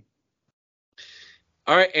exhilarating.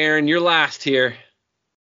 All right, Aaron, you're last here.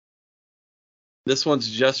 This one's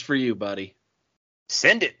just for you, buddy.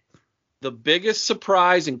 Send it. The biggest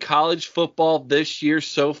surprise in college football this year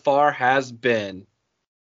so far has been.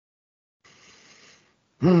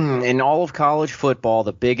 In all of college football,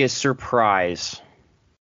 the biggest surprise.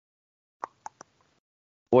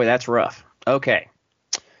 Boy, that's rough. Okay.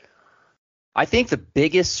 I think the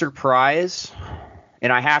biggest surprise,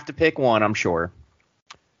 and I have to pick one, I'm sure.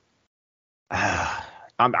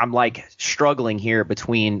 I'm I'm like struggling here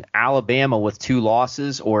between Alabama with 2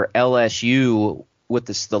 losses or LSU with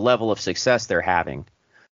the level of success they're having,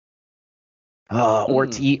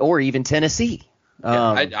 or even Tennessee.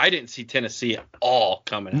 I didn't see Tennessee at all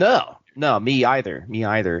coming. No, me either.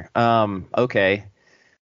 Okay.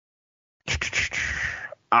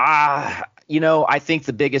 I think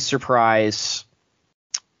the biggest surprise.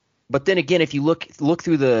 But then again, if you look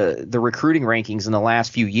through the recruiting rankings in the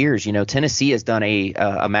last few years, Tennessee has done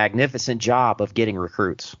a magnificent job of getting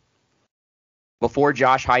recruits. Before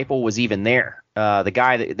Josh Heupel was even there, the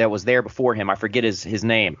guy that was there before him, I forget his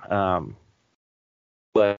name.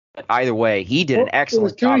 But either way, he did an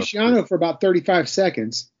excellent job. It was Tony Schiano for about 35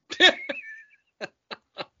 seconds.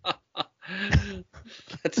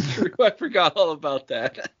 That's true. I forgot all about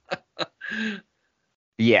that.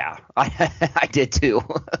 Yeah, I did too.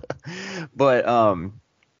 But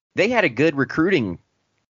they had a good recruiting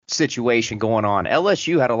situation going on.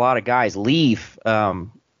 LSU had a lot of guys leave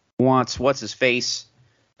once what's-his-face,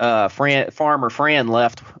 Farmer Fran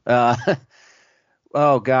left.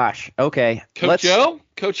 Oh, gosh. Okay. Coach Joe?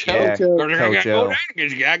 Coach Joe? Yeah, Coach Joe.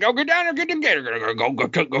 Go get down there, get the Gator.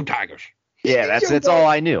 Go Tigers. Yeah, that's all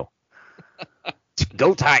I knew.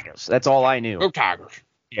 Go Tigers. That's all I knew. Go Tigers.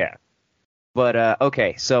 Yeah. But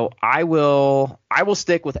okay, so I will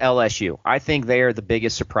stick with LSU. I think they are the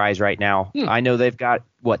biggest surprise right now. I know they've got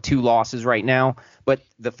 2 losses right now, but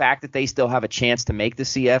the fact that they still have a chance to make the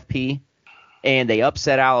CFP and they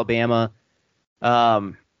upset Alabama,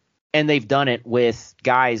 and they've done it with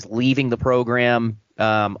guys leaving the program,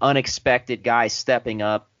 unexpected guys stepping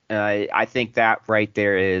up. I think that right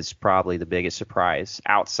there is probably the biggest surprise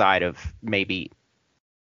outside of maybe.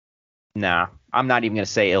 Nah, I'm not even going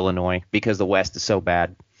to say Illinois because the West is so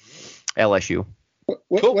bad. LSU.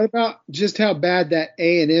 What about just how bad that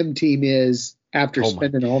A&M team is after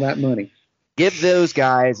spending all that money? Give those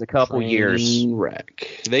guys a couple years.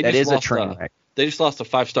 Wreck. That is a train wreck. They just lost a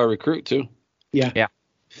 5-star recruit too. Yeah.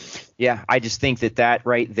 I just think that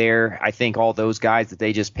right there, I think all those guys that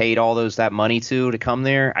they just paid all that money to come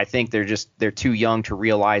there, I think they're too young to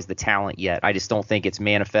realize the talent yet. I just don't think it's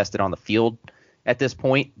manifested on the field at this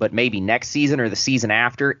point, but maybe next season or the season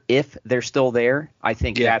after, if they're still there, I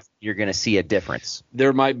think that you're going to see a difference.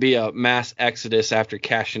 There might be a mass exodus after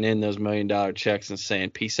cashing in those $1 million checks and saying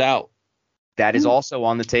peace out. That is also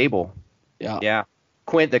on the table. Yeah.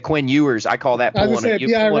 The Quinn Ewers, I call that. I was going to say, it'd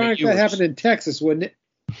be ironic that happened in Texas, wouldn't it?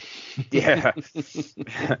 Yeah.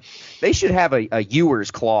 They should have a Ewers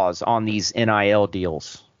clause on these NIL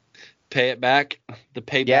deals. Pay it back, the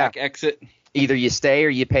payback exit. Either you stay or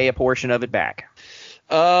you pay a portion of it back.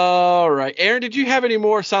 All right. Aaron, did you have any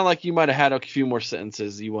more? Sound like you might have had a few more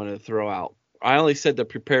sentences you wanted to throw out. I only said to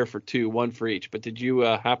prepare for 2, 1 for each, but did you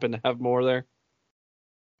happen to have more there?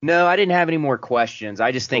 No, I didn't have any more questions.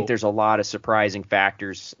 I just think there's a lot of surprising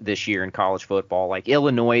factors this year in college football, like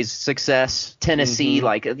Illinois' success, Tennessee,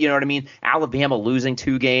 like, you know what I mean? Alabama losing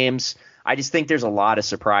 2 games. I just think there's a lot of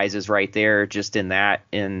surprises right there just in that.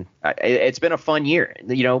 And it's been a fun year.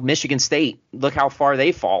 Michigan State, look how far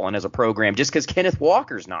they've fallen as a program just because Kenneth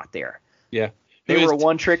Walker's not there. Yeah. They were a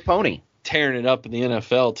one-trick pony. Tearing it up in the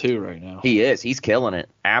NFL, too, right now. He is. He's killing it.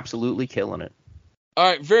 Absolutely killing it. All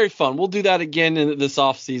right, very fun. We'll do that again in this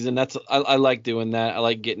offseason. I like doing that. I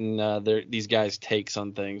like getting these guys' takes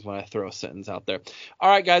on things when I throw a sentence out there. All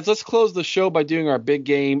right, guys, let's close the show by doing our big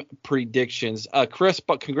game predictions. Chris,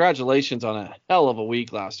 but congratulations on a hell of a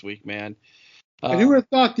week last week, man. And who would have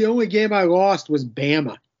thought the only game I lost was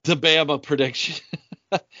Bama? The Bama prediction.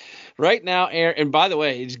 Right now, Aaron, and by the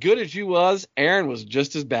way, as good as you was, Aaron was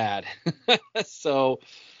just as bad. So,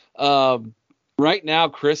 right now,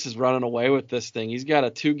 Chris is running away with this thing. He's got a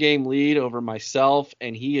 2-game lead over myself,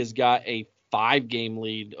 and he has got a 5-game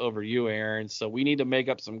lead over you, Aaron. So we need to make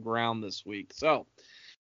up some ground this week. So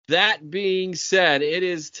that being said, it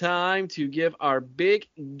is time to give our big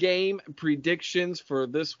game predictions for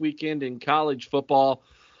this weekend in college football.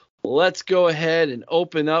 Let's go ahead and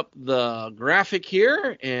open up the graphic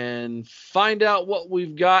here and find out what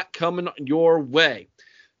we've got coming your way.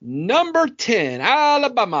 Number 10,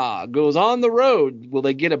 Alabama goes on the road. Will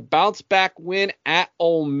they get a bounce-back win at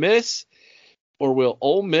Ole Miss, or will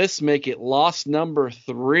Ole Miss make it loss number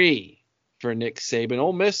 3 for Nick Saban?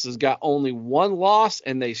 Ole Miss has got only 1 loss,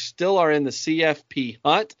 and they still are in the CFP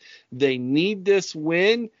hunt. They need this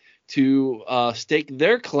win to stake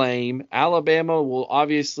their claim. Alabama will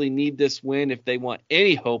obviously need this win if they want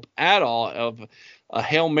any hope at all of a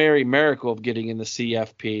Hail Mary miracle of getting in the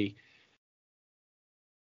CFP.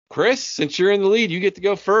 Chris, since you're in the lead, you get to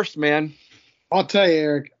go first, man. I'll tell you,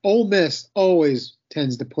 Eric, Ole Miss always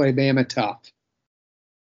tends to play Bama tough.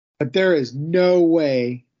 but there is no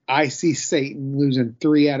way I see Satan losing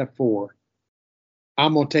 3 out of 4.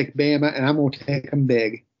 I'm going to take Bama, and I'm going to take them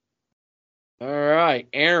big. All right,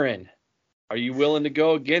 Aaron, are you willing to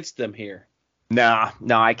go against them here? No,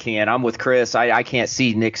 I can't. I'm with Chris. I can't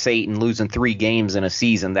see Nick Saban losing 3 games in a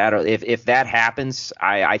season. That if that happens,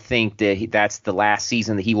 I think that that's the last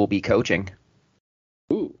season that he will be coaching.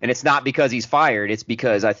 Ooh. And it's not because he's fired. It's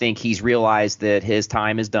because I think he's realized that his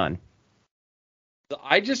time is done.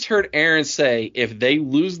 I just heard Aaron say if they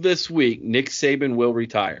lose this week, Nick Saban will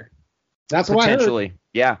retire. That's what I heard. Potentially.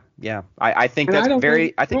 Yeah. I think that's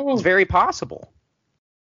it's very possible.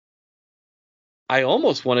 I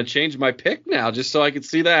almost want to change my pick now just so I could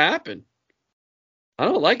see that happen. I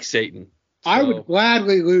don't like Satan. So. I would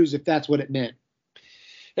gladly lose if that's what it meant.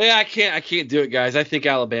 Yeah, I can't do it, guys. I think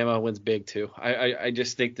Alabama wins big too. I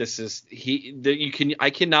just think this is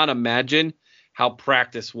I cannot imagine how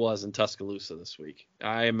practice was in Tuscaloosa this week.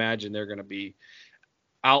 I imagine they're going to be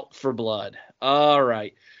out for blood. All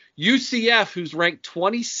right. UCF, who's ranked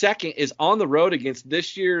 22nd, is on the road against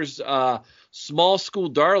this year's small school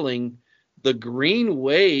darling, the Green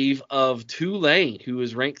Wave of Tulane, who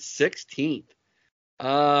is ranked 16th.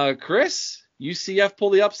 Chris, UCF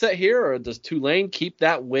pull the upset here, or does Tulane keep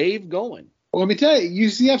that wave going? Well, let me tell you,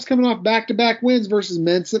 UCF's coming off back-to-back wins versus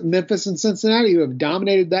Memphis and Cincinnati, who have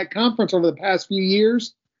dominated that conference over the past few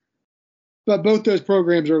years. But both those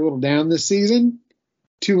programs are a little down this season.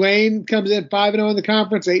 Tulane comes in 5-0 in the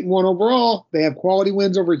conference, 8-1 overall. They have quality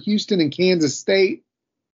wins over Houston and Kansas State.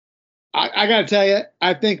 I got to tell you,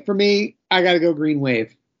 I think for me, I got to go Green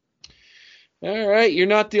Wave. All right, you're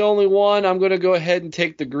not the only one. I'm going to go ahead and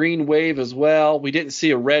take the Green Wave as well. We didn't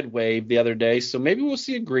see a red wave the other day, so maybe we'll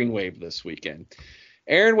see a Green Wave this weekend.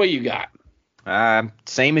 Aaron, what you got?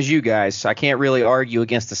 Same as you guys. I can't really argue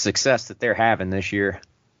against the success that they're having this year.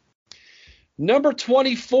 Number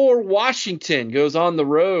 24, Washington, goes on the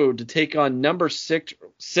road to take on number 6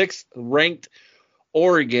 ranked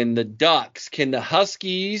Oregon, the Ducks. Can the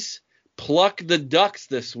Huskies pluck the Ducks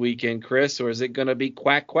this weekend, Chris, or is it going to be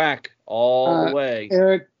quack, quack all the way?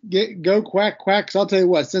 Eric, go quack, quack, because I'll tell you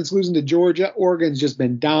what, since losing to Georgia, Oregon's just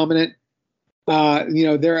been dominant.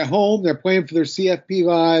 They're at home. They're playing for their CFP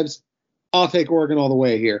lives. I'll take Oregon all the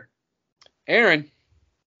way here. Aaron?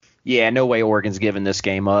 Yeah, no way Oregon's giving this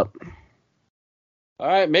game up. All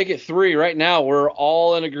right, make it 3. Right now, we're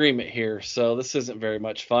all in agreement here, so this isn't very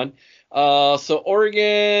much fun. So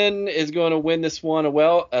Oregon is going to win this one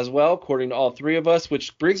as well, according to all 3 of us,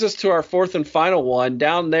 which brings us to our 4th and final one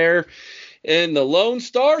down there in the Lone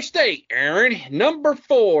Star State. Aaron, number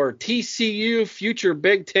 4, TCU, future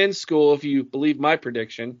Big Ten school, if you believe my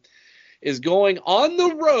prediction, is going on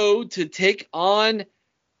the road to take on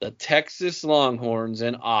the Texas Longhorns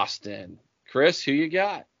in Austin. Chris, who you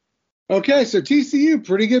got? Okay, so TCU,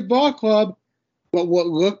 pretty good ball club, but what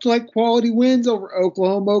looked like quality wins over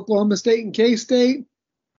Oklahoma, Oklahoma State, and K-State,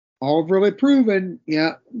 all have really proven,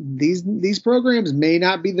 these programs may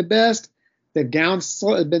not be the best. They've been on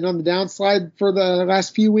the downslide for the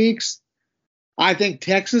last few weeks. I think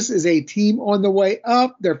Texas is a team on the way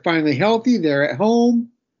up. They're finally healthy. They're at home.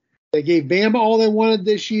 They gave Bama all they wanted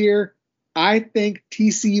this year. I think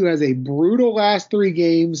TCU has a brutal last 3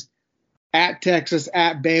 games at Texas,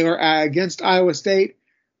 at Baylor, against Iowa State.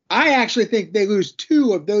 I actually think they lose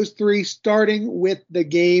 2 of those 3, starting with the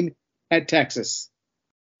game at Texas.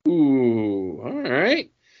 Ooh, all right.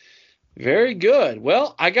 Very good.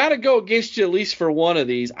 Well, I got to go against you at least for one of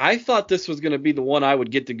these. I thought this was going to be the one I would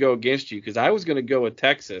get to go against you because I was going to go with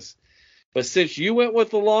Texas. But since you went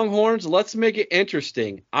with the Longhorns, let's make it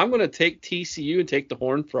interesting. I'm going to take TCU and take the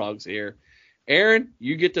Horned Frogs here. Aaron,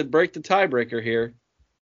 you get to break the tiebreaker here.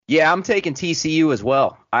 Yeah, I'm taking TCU as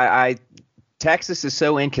well. Texas is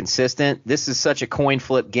so inconsistent. This is such a coin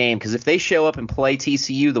flip game because if they show up and play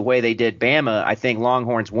TCU the way they did Bama, I think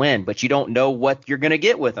Longhorns win, but you don't know what you're going to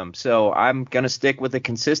get with them. So I'm going to stick with the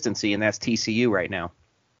consistency, and that's TCU right now.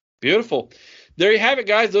 Beautiful. There you have it,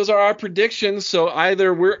 guys. Those are our predictions. So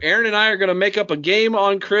either Aaron and I are going to make up a game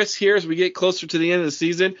on Chris here as we get closer to the end of the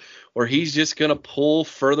season, or he's just going to pull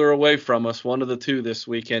further away from us, one of the two this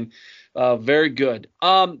weekend. Very good.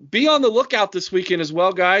 Be on the lookout this weekend as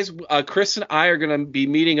well, guys. Chris and I are going to be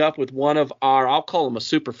meeting up with one of our, I'll call him a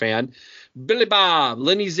super fan, Billy Bob,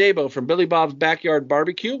 Lenny Szabo from Billy Bob's Backyard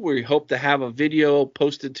Barbecue. We hope to have a video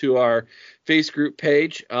posted to our Face group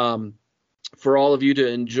page for all of you to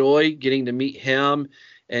enjoy getting to meet him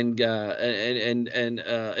and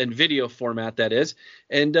video format, that is.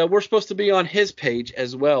 And we're supposed to be on his page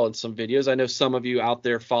as well in some videos. I know some of you out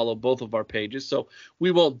there follow both of our pages, so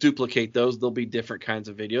we won't duplicate those. There'll be different kinds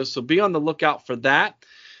of videos. So be on the lookout for that.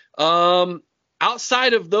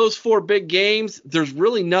 outside of those 4 big games, there's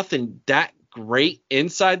really nothing that great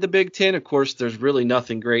inside the Big Ten. Of course, there's really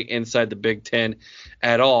nothing great inside the Big Ten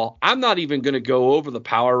at all. I'm not even going to go over the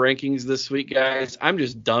power rankings this week, guys. I'm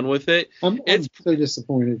just done with it. I'm so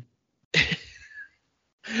disappointed.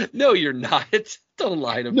 No, you're not. Don't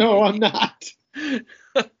lie to me. No, I'm not.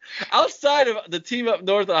 Outside of the team up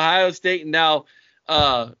north, Ohio State, and now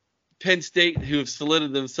Penn State, who have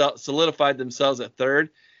solidified themselves at 3rd,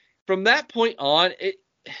 from that point on,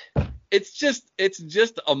 it's just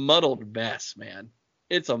a muddled mess, man.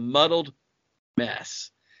 It's a muddled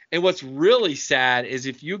mess. And what's really sad is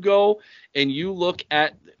if you go and you look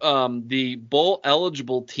at the bowl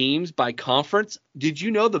eligible teams by conference, did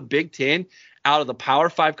you know the Big Ten out of the Power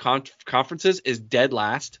 5 conferences is dead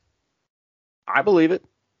last? I believe it.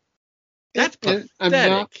 That's pathetic. I'm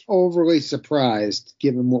not overly surprised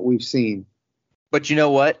given what we've seen. But you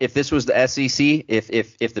know what? If this was the SEC,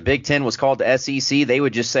 if the Big Ten was called the SEC, they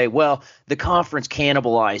would just say, well, the conference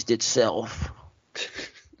cannibalized itself.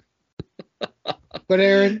 But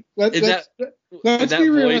Aaron, let's be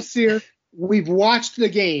realistic here. We've watched the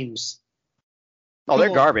games. Oh,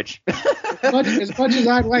 they're garbage. As much as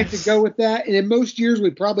I'd like to go with that, and in most years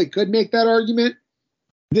we probably could make that argument,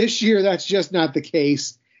 this year that's just not the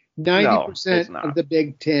case. 90% of the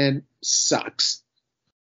Big Ten sucks.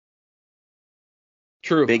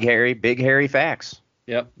 True. Big hairy facts.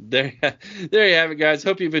 Yep. There you have it, guys.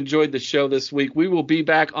 Hope you've enjoyed the show this week. We will be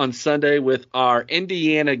back on Sunday with our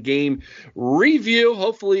Indiana game review.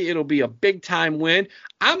 Hopefully it'll be a big time win.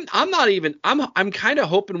 I'm kind of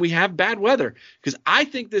hoping we have bad weather because I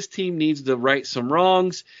think this team needs to right some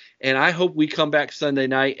wrongs. And I hope we come back Sunday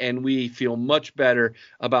night and we feel much better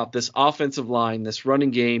about this offensive line, this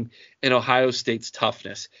running game, and Ohio State's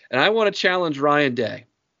toughness. And I want to challenge Ryan Day.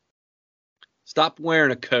 Stop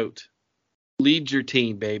wearing a coat. Lead your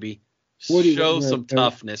team, baby. Show some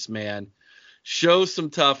toughness, man. Show some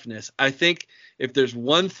toughness. I think if there's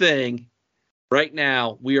one thing right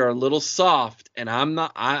now, we are a little soft, and I'm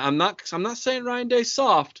not saying Ryan Day's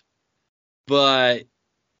soft, but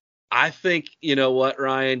I think, you know what,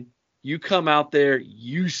 Ryan, you come out there,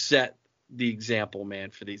 you set the example,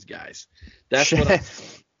 man, for these guys. That's what I'm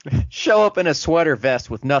Show up in a sweater vest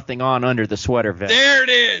with nothing on under the sweater vest. There it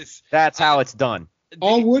is. That's how it's done.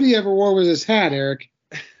 All Woody ever wore was his hat, Eric.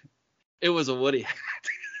 It was a Woody hat.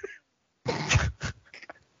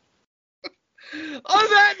 On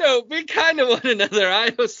that note, be kind to one another.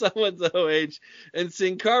 I know someone's OH, and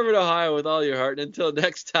sing Carmen, Ohio with all your heart. And until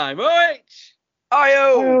next time, OH!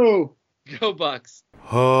 Ohio! Go Bucks.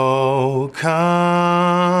 Oh,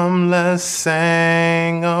 come, let's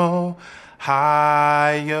sing, Ohio's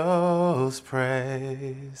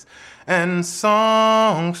praise, and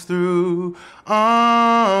songs through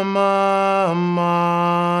alma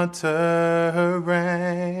mater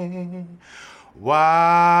ring,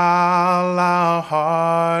 while our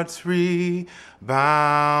hearts rebounding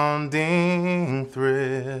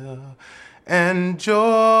thrill, and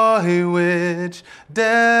joy which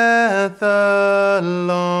death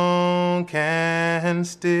alone can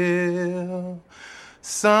still.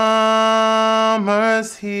 Summer's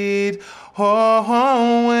heat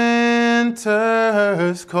or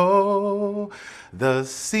winter's cold, the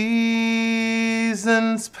seasons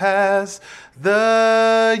pass,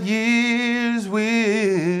 the years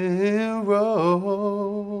will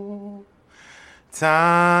roll.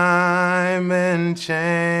 Time and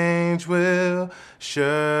change will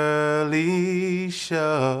surely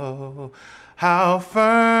show how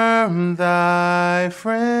firm thy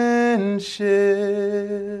friendship,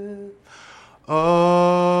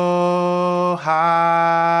 Ohio.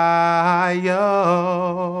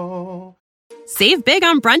 Save big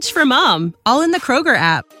on brunch for mom, all in the Kroger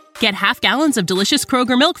app. Get half gallons of delicious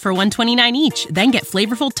Kroger milk for $1.29 each. Then get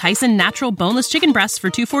flavorful Tyson natural boneless chicken breasts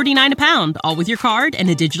for $2.49 a pound, all with your card and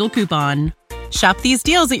a digital coupon. Shop these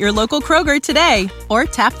deals at your local Kroger today, or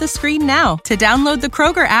tap the screen now to download the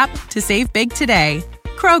Kroger app to save big today.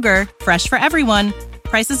 Kroger, fresh for everyone.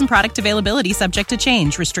 Prices and product availability subject to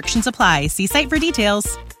change. Restrictions apply. See site for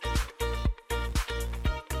details.